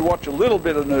if you watch a little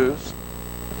bit of news,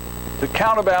 to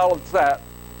counterbalance that,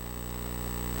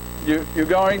 you're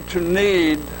going to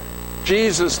need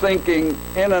Jesus thinking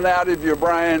in and out of your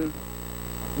brain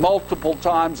multiple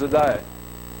times a day.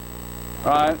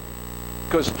 Right?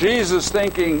 Because Jesus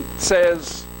thinking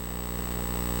says,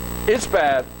 it's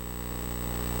bad.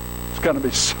 It's going to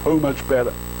be so much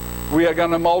better. We are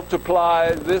going to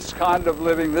multiply this kind of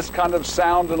living, this kind of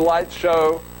sound and light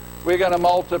show. We're going to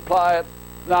multiply it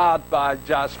not by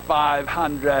just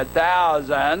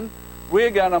 500,000.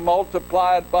 We're going to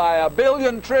multiply it by 1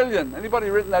 billion trillion. Anybody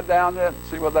written that down yet?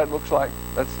 See what that looks like?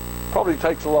 That probably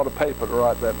takes a lot of paper to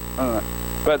write that. I don't know.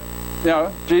 But, you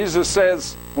know, Jesus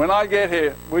says, when I get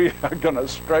here, we are going to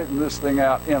straighten this thing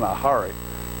out in a hurry.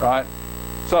 Right?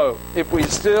 So, if we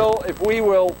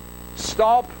will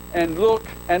stop and look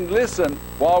and listen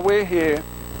while we're here,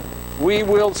 we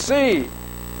will see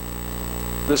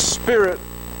the Spirit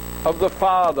of the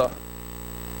Father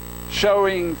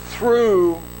showing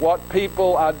through what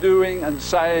people are doing and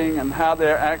saying and how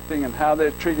they're acting and how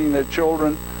they're treating their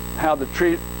children, how the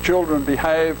children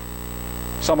behave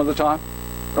some of the time,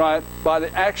 right? By the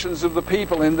actions of the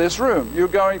people in this room. You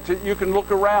can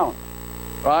look around,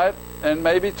 right? And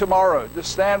maybe tomorrow,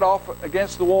 just stand off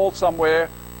against the wall somewhere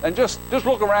and just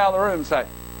look around the room and say,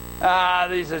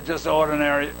 these are just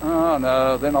ordinary. Oh,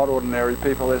 no, they're not ordinary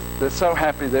people. They're so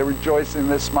happy. They're rejoicing.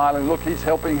 They're smiling. Look, he's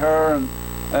helping her.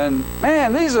 And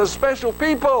man, these are special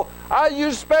people. Are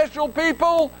you special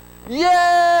people?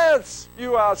 Yes,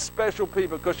 you are special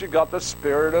people because you got the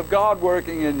Spirit of God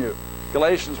working in you.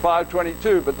 Galatians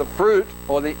 5:22, but the fruit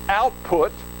or the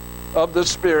output of the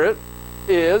Spirit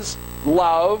is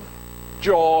love,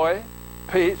 joy,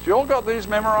 peace. You all got these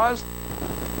memorized?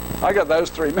 I got those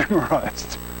 3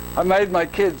 memorized. I made my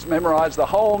kids memorize the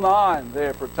whole 9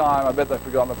 there for a time. I bet they've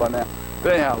forgotten it by now.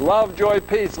 But anyhow, love, joy,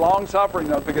 peace, long-suffering,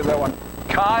 don't forget that one.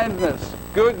 Kindness,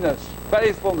 goodness,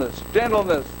 faithfulness,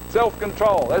 gentleness,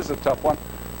 self-control. That's a tough one.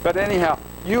 But anyhow,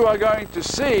 you are going to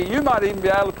see, you might even be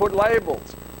able to put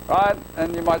labels, right?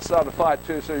 And you might start a fight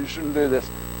too, so you shouldn't do this.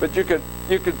 But you could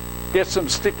get some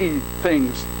sticky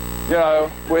things, you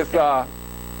know, with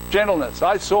gentleness.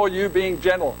 I saw you being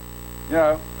gentle, you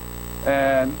know,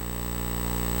 and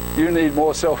you need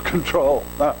more self-control.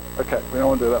 No, okay, we don't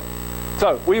want to do that.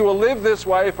 So we will live this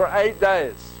way for 8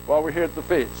 days while we're here at the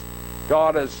feast.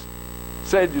 God has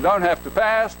said you don't have to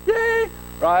fast. Yay!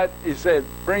 Right? He said,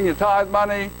 bring your tithe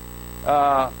money,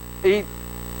 eat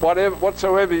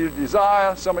whatsoever you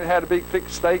desire. Somebody had a big thick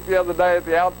steak the other day at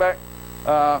the Outback.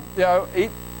 You know,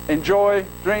 eat, enjoy,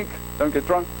 drink, don't get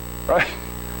drunk, right?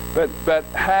 But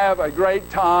have a great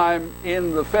time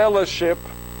in the fellowship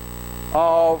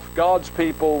of God's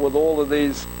people with all of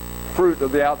these fruit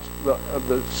of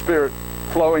the Spirit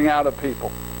flowing out of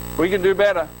people. We can do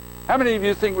better. How many of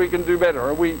you think we can do better?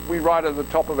 Are we right at the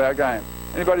top of our game?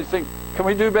 Anybody think, can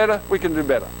we do better? We can do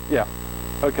better. Yeah.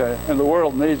 Okay. And the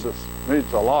world needs us.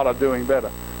 Needs a lot of doing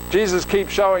better. Jesus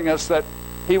keeps showing us that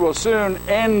he will soon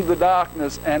end the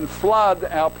darkness and flood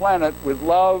our planet with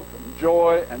love and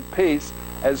joy and peace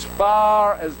as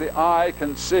far as the eye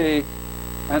can see.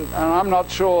 And I'm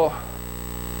not sure,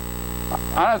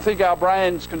 I don't think our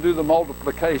brains can do the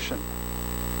multiplication.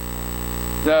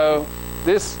 So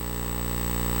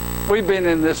we've been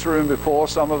in this room before,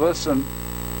 some of us, and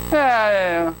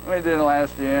yeah, we did it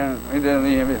last year, we did it the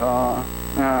year before.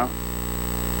 Yeah.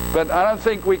 But I don't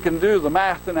think we can do the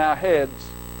math in our heads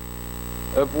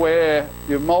of where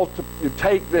you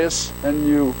take this and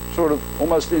you sort of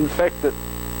almost infect it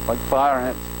like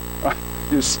fire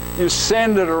ants. You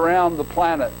send it around the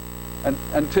planet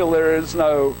until there is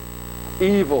no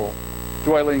evil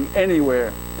dwelling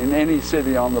anywhere in any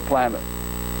city on the planet.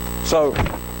 So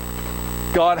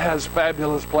God has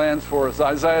fabulous plans for us.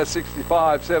 Isaiah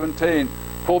 65:17.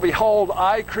 For behold,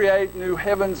 I create new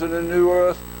heavens and a new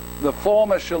earth. The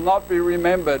former shall not be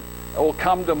remembered or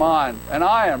come to mind. And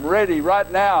I am ready right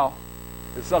now.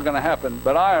 It's not going to happen,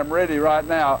 but I am ready right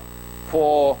now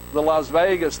for the Las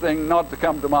Vegas thing not to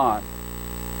come to mind.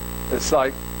 It's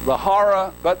like the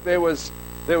horror, but there was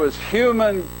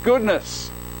human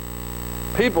goodness.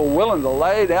 People willing to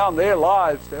lay down their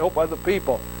lives to help other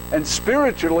people. And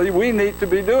spiritually, we need to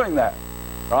be doing that,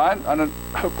 right? I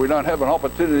hope we don't have an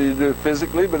opportunity to do it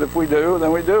physically, but if we do,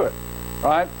 then we do it,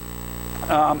 right?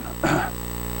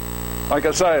 Like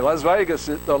I say,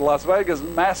 the Las Vegas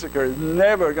massacre is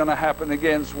never going to happen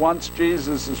again once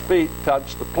Jesus' feet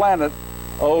touch the planet.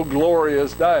 Oh,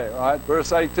 glorious day, right?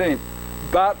 Verse 18.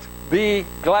 But be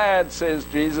glad, says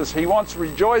Jesus. He wants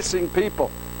rejoicing people.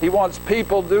 He wants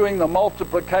people doing the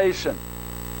multiplication.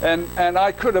 And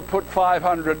I could have put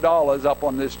 $500 up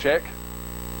on this check.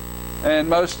 And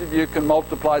most of you can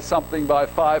multiply something by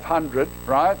 500,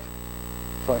 right?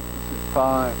 It's like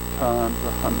 5 times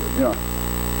 100, you know.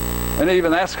 And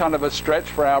even that's kind of a stretch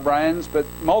for our brains. But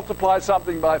multiply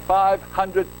something by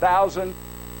 500,000,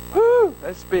 whoo,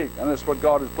 that's big. And that's what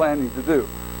God is planning to do.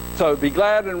 So be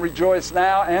glad and rejoice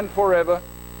now and forever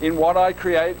in what I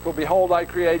create. For behold, I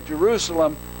create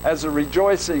Jerusalem as a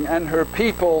rejoicing and her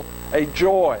people a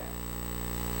joy.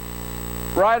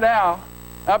 Right now,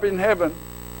 up in heaven,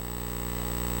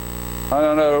 I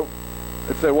don't know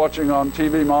if they're watching on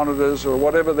TV monitors or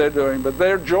whatever they're doing, but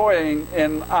they're joying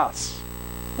in us.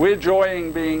 We're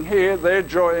joying being here, they're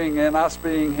joying in us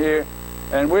being here,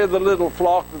 and we're the little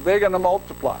flock that they're going to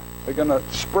multiply. They're going to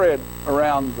spread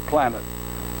around the planet.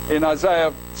 In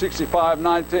Isaiah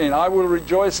 65:19, I will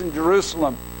rejoice in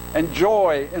Jerusalem and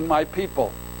joy in my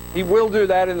people. He will do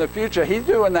that in the future. He's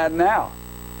doing that now.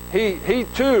 He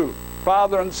too,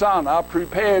 Father and Son, are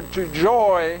prepared to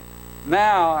joy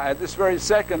now at this very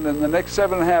second in the next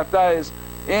 7.5 days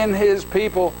in his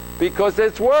people because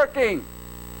it's working,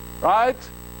 right?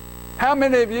 How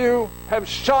many of you have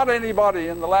shot anybody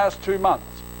in the last 2 months?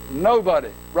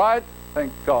 Nobody, right?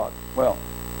 Thank God. Well,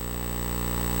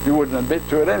 you wouldn't admit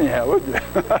to it anyhow, would you?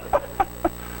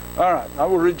 All right. I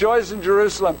will rejoice in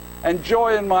Jerusalem and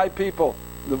joy in my people.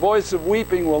 The voice of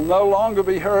weeping will no longer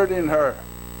be heard in her.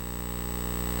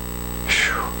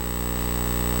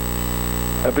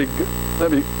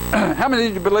 How many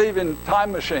of you believe in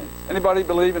time machines? Anybody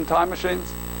believe in time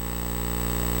machines?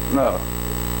 No.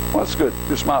 Well, that's good.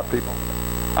 You're smart people.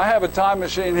 I have a time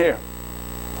machine here.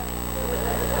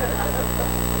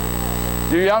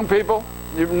 You young people,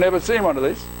 you've never seen one of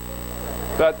these.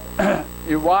 But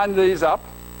you wind these up.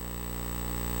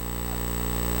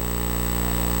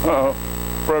 Uh-oh,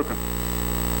 broken.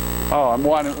 Oh, I'm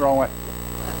winding it the wrong way.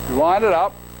 You wind it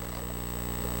up,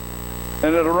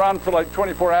 and it'll run for like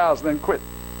 24 hours and then quit.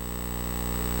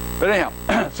 But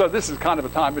anyhow, so this is kind of a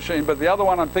time machine, but the other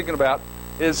one I'm thinking about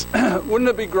is, wouldn't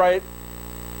it be great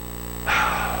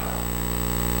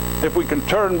if we could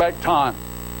turn back time?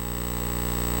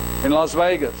 In Las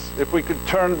Vegas, if we could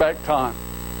turn back time,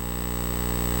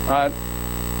 right?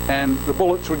 And the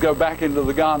bullets would go back into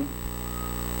the gun,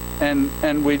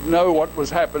 and we'd know what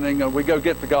was happening, and we'd go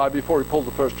get the guy before he pulled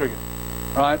the first trigger,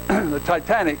 right? The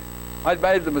Titanic, I'd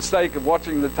made the mistake of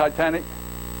watching the Titanic.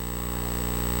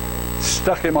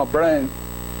 Stuck in my brain.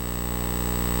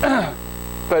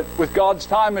 But with God's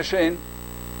time machine,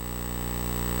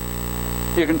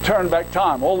 you can turn back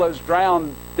time. All those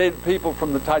drowned, dead people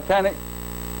from the Titanic,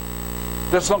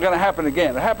 that's not going to happen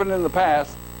again. It happened in the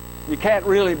past. You can't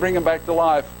really bring them back to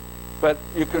life, but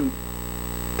you can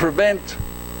prevent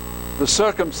the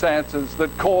circumstances that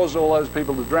caused all those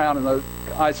people to drown in those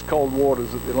ice-cold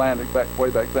waters of the Atlantic way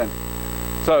back then.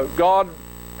 So God,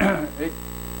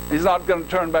 He's not going to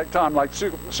turn back time like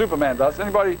Superman does.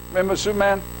 Anybody remember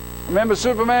Superman? Remember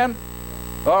Superman?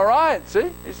 All right, see?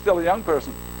 He's still a young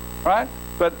person, right?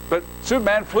 But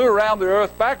Superman flew around the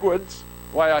earth backwards,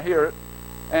 the way I hear it,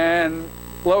 and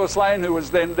Lois Lane, who was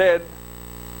then dead,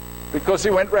 because he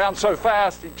went round so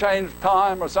fast, he changed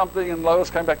time or something, and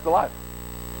Lois came back to life.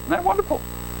 Isn't that wonderful?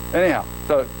 Anyhow,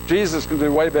 so Jesus can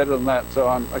do way better than that, so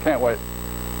I can't wait.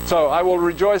 So I will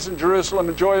rejoice in Jerusalem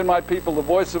and joy in my people. The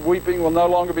voice of weeping will no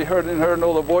longer be heard in her,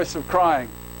 nor the voice of crying.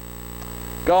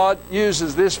 God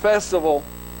uses this festival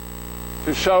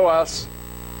to show us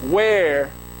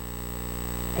where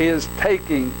He is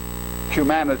taking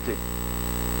humanity.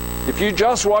 If you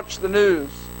just watch the news,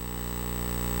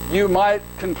 you might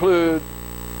conclude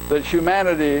that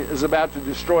humanity is about to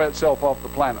destroy itself off the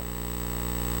planet.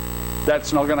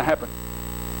 That's not going to happen.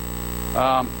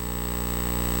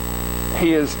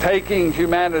 He is taking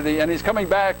humanity, and He's coming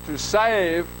back to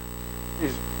save,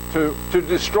 to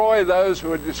destroy those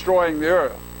who are destroying the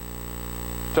earth.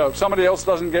 So if somebody else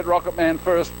doesn't get Rocket Man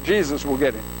first, Jesus will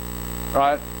get him,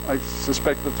 right? I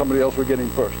suspect that somebody else will get him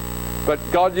first. But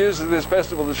God uses this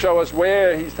festival to show us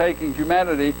where He's taking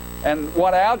humanity and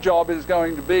what our job is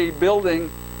going to be,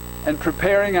 building and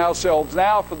preparing ourselves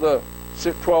now for the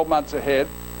 12 months ahead,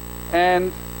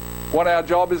 and what our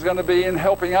job is going to be in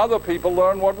helping other people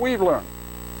learn what we've learned.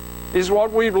 Is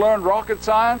what we've learned rocket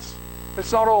science?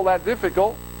 It's not all that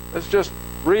difficult. It's just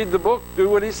read the book, do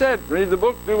what He said. Read the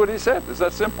book, do what He said. It's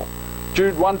that simple.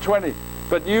 Jude 1:20.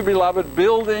 But you, beloved,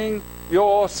 building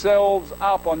yourselves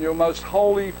up on your most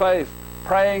holy faith,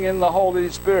 praying in the Holy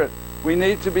Spirit. We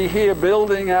need to be here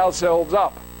building ourselves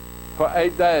up for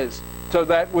 8 days so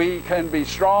that we can be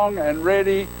strong and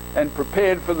ready and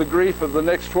prepared for the grief of the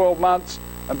next 12 months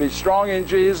and be strong in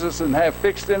Jesus and have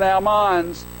fixed in our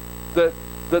minds that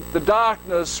the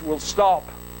darkness will stop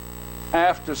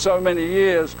after so many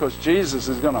years, because Jesus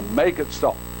is going to make it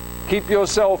stop. Keep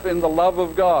yourself in the love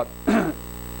of God.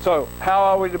 So how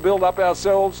are we to build up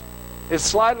ourselves? It's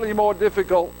slightly more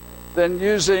difficult than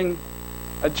using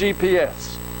a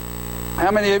GPS.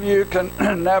 How many of you can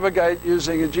navigate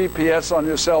using a GPS on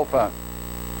your cell phone?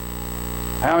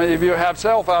 How many of you have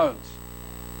cell phones?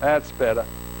 That's better.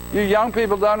 You young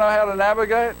people don't know how to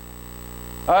navigate?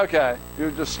 Okay,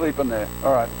 you're just sleeping there.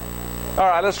 All right. All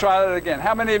right, let's try that again.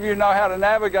 How many of you know how to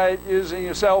navigate using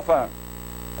your cell phone?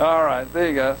 All right, there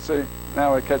you go. See,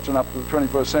 now we're catching up to the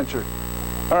 21st century.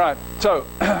 All right, so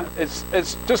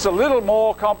it's just a little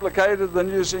more complicated than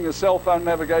using a cell phone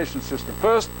navigation system.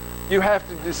 First, you have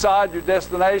to decide your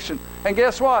destination. And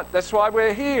guess what? That's why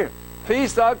we're here.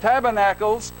 Feast of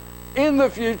Tabernacles in the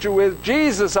future with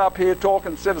Jesus up here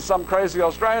talking instead of some crazy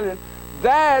Australian.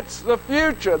 That's the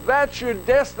future. That's your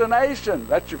destination.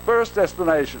 That's your first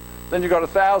destination. Then you've got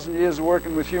 1,000 years of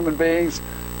working with human beings,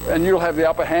 and you'll have the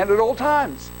upper hand at all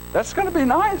times. That's going to be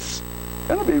nice. It's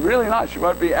going to be really nice. You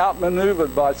won't be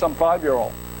outmaneuvered by some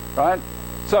 5-year-old, right?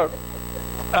 So,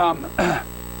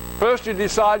 first you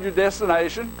decide your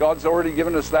destination. God's already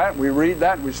given us that. We read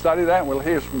that, and we study that, and we'll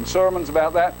hear some sermons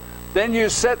about that. Then you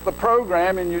set the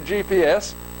program in your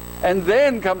GPS, and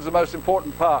then comes the most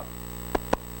important part.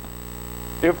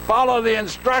 You follow the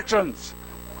instructions,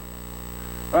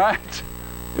 right?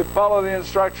 You follow the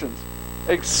instructions,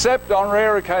 except on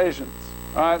rare occasions,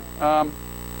 right?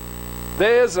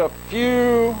 There's a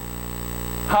few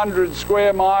 100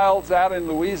 square miles out in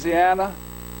Louisiana,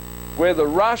 where the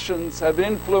Russians have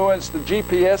influenced the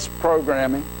GPS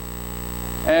programming,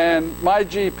 and my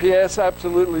GPS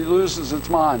absolutely loses its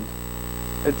mind.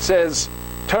 It says,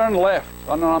 turn left.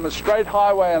 I'm on a straight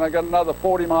highway and I got another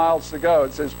 40 miles to go.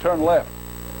 It says, turn left.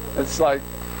 It's like,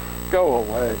 go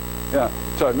away. Yeah.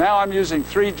 So now I'm using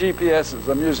 3 GPSs.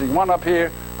 I'm using one up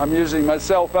here, I'm using my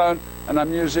cell phone, and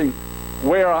I'm using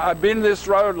where I've been this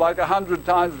road like 100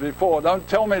 times before. Don't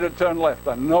tell me to turn left.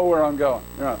 I know where I'm going.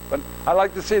 You know, but I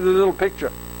like to see the little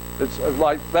picture. It's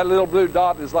like that little blue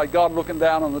dot is like God looking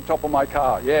down on the top of my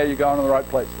car. Yeah, you're going to the right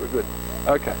place. We're good.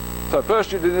 Okay. So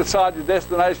first you decide your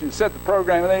destination, you set the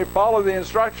program, and then you follow the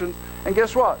instructions. And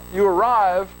guess what? You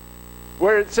arrive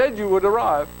where it said you would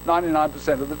arrive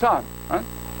 99% of the time. Right?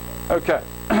 Okay.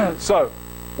 So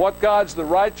what guides the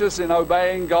righteous in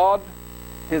obeying God?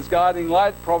 His guiding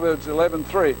light, Proverbs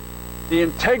 11:3. The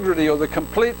integrity or the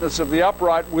completeness of the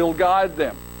upright will guide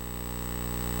them.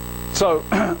 So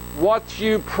what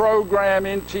you program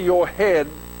into your head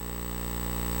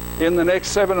in the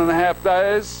next 7.5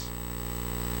 days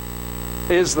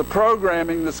is the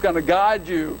programming that's going to guide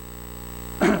you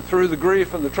through the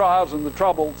grief and the trials and the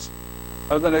troubles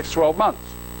of the next 12 months.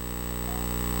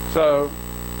 So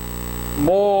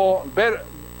more better.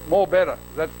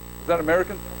 Is that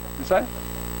American, you say?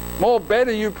 More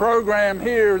better you program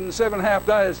here in 7.5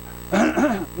 days,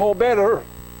 more better,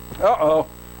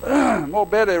 more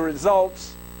better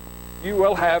results you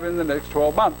will have in the next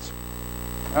 12 months.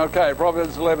 Okay,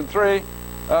 Proverbs 11:3.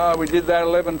 We did that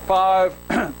 11:5.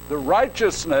 The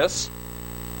righteousness.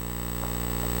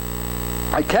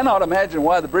 I cannot imagine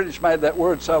why the British made that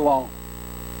word so long.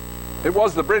 It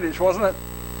was the British, wasn't it?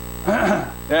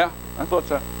 Yeah, I thought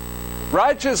so.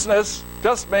 Righteousness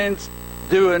just means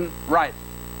doing right.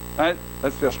 Right?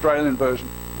 That's the Australian version.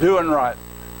 Doing right.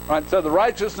 Right? So the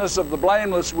righteousness of the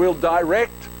blameless will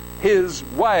direct his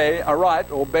way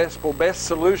aright, or best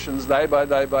solutions day by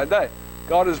day by day.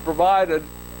 God has provided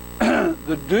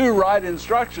the do-right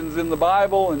instructions in the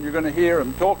Bible, and you're going to hear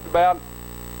them talked about.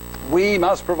 We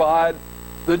must provide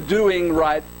the doing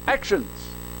right actions,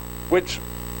 which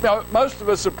most of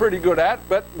us are pretty good at,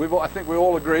 but I think we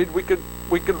all agreed we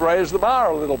could raise the bar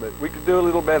a little bit. We could do a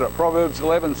little better. Proverbs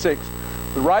 11:6.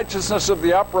 The righteousness of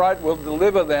the upright will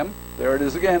deliver them. There it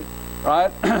is again,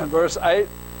 right? Verse 8.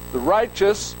 The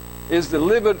righteous is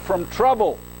delivered from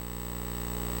trouble.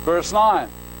 Verse 9.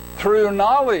 Through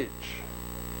knowledge.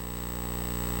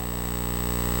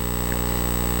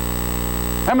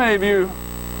 How many of you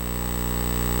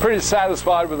are pretty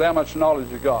satisfied with how much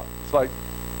knowledge you got? It's like,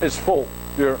 it's full.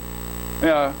 Your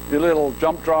little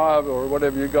jump drive or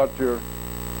whatever you got, your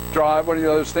drive, what are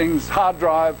those things, hard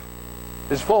drive,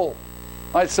 is full.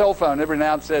 My cell phone every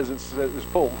now and then says it's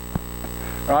full,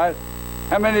 right?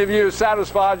 How many of you are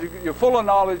satisfied? You're full of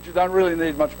knowledge. You don't really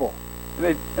need much more.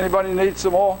 Anybody need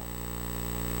some more?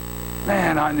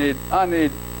 Man, I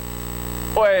need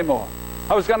way more.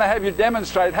 I was going to have you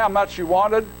demonstrate how much you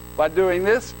wanted by doing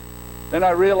this. Then I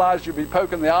realized you'd be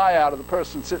poking the eye out of the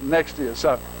person sitting next to you.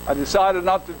 So I decided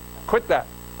not to quit that.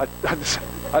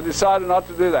 I decided not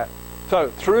to do that. So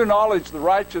through knowledge, the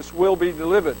righteous will be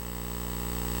delivered.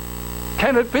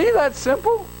 Can it be that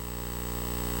simple?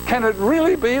 Can it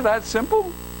really be that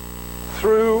simple?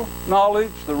 Through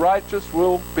knowledge, the righteous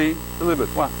will be delivered.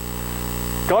 Why?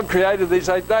 God created these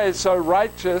 8 days so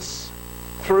righteous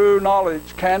through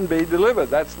knowledge can be delivered.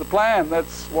 That's the plan.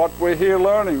 That's what we're here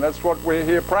learning. That's what we're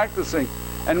here practicing.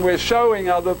 And we're showing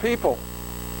other people.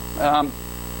 I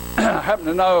happen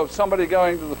to know of somebody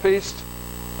going to the feast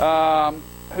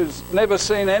who's never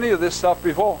seen any of this stuff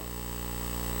before,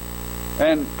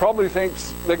 and probably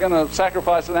thinks they're going to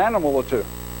sacrifice an animal or two,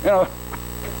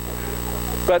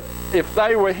 But if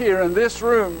they were here in this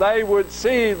room, they would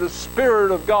see the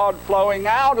Spirit of God flowing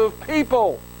out of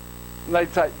people. And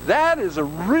they'd say, that is a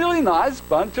really nice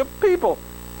bunch of people.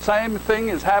 Same thing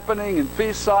is happening in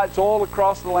feast sites all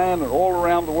across the land and all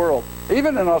around the world.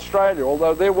 Even in Australia,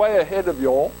 although they're way ahead of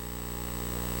y'all.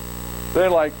 They're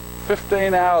like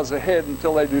 15 hours ahead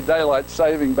until they do daylight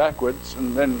saving backwards,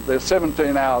 and then they're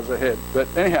 17 hours ahead. But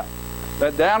anyhow,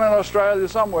 down in Australia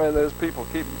somewhere, there's people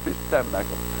keeping the Feast of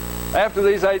Tabernacles. After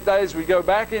these 8 days, we go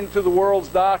back into the world's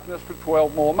darkness for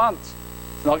 12 more months.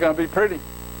 It's not going to be pretty,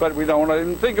 but we don't want to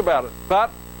even think about it.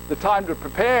 But the time to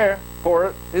prepare for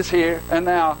it is here and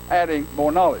now, adding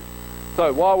more knowledge.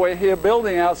 So while we're here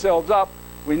building ourselves up,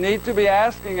 we need to be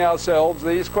asking ourselves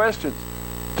these questions.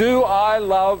 Do I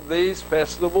love these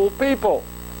festival people?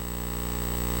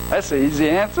 That's the easy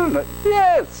answer, isn't it?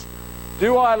 Yes.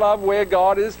 Do I love where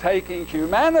God is taking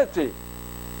humanity?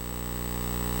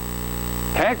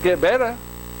 Can't get better.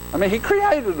 I mean, he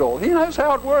created it all. He knows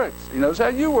how it works. He knows how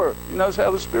you work. He knows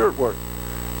how the Spirit works.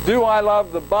 Do I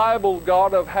love the Bible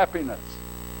God of happiness?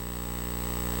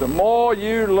 The more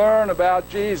you learn about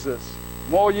Jesus,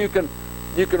 the more you can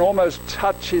almost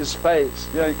touch his face.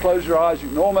 You know, you close your eyes, you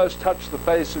can almost touch the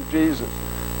face of Jesus.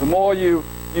 The more you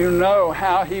know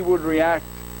how he would react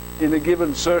in a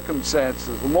given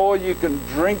circumstances. The more you can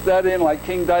drink that in, like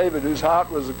King David, whose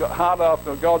heart was a heart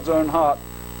after God's own heart,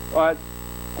 right?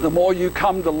 The more you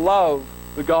come to love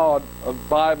the God of the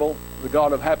Bible, the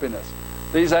God of happiness.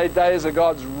 These 8 days are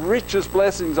God's richest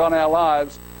blessings on our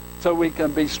lives, so we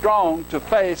can be strong to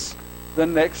face the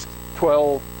next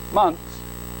 12 months,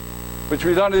 which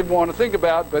we don't even want to think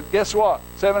about. But guess what?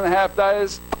 7.5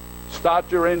 days,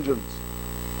 start your engines.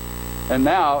 And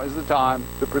now is the time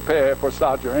to prepare for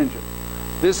start your engine.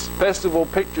 This festival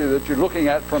picture that you're looking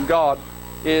at from God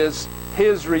is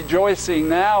his rejoicing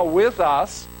now with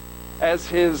us as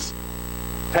his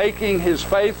taking his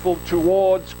faithful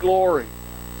towards glory.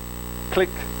 Click,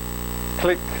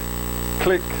 click,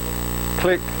 click,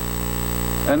 click.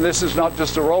 And this is not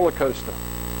just a roller coaster.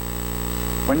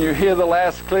 When you hear the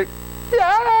last click,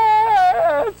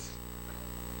 yes!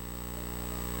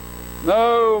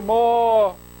 No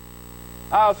more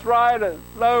arthritis,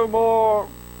 no more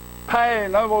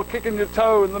pain, no more kicking your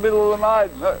toe in the middle of the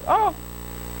night. Oh.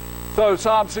 So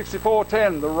Psalm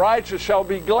 64:10, the righteous shall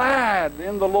be glad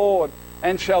in the Lord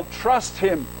and shall trust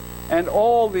him, and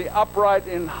all the upright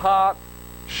in heart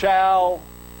shall,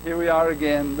 here we are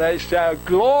again, they shall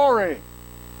glory.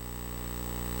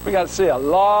 We got to see a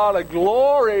lot of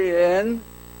glory in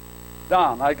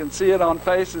Don. I can see it on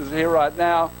faces here right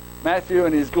now. Matthew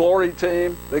and his glory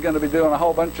team, they're going to be doing a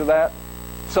whole bunch of that.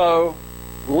 So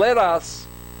let us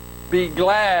be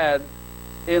glad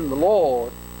in the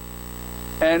Lord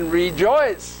and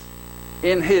rejoice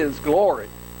in his glory.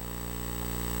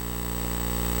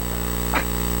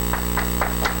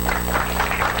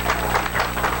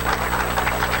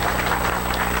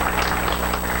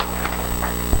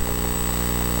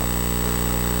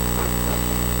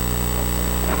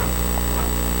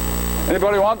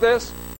 Anybody want this?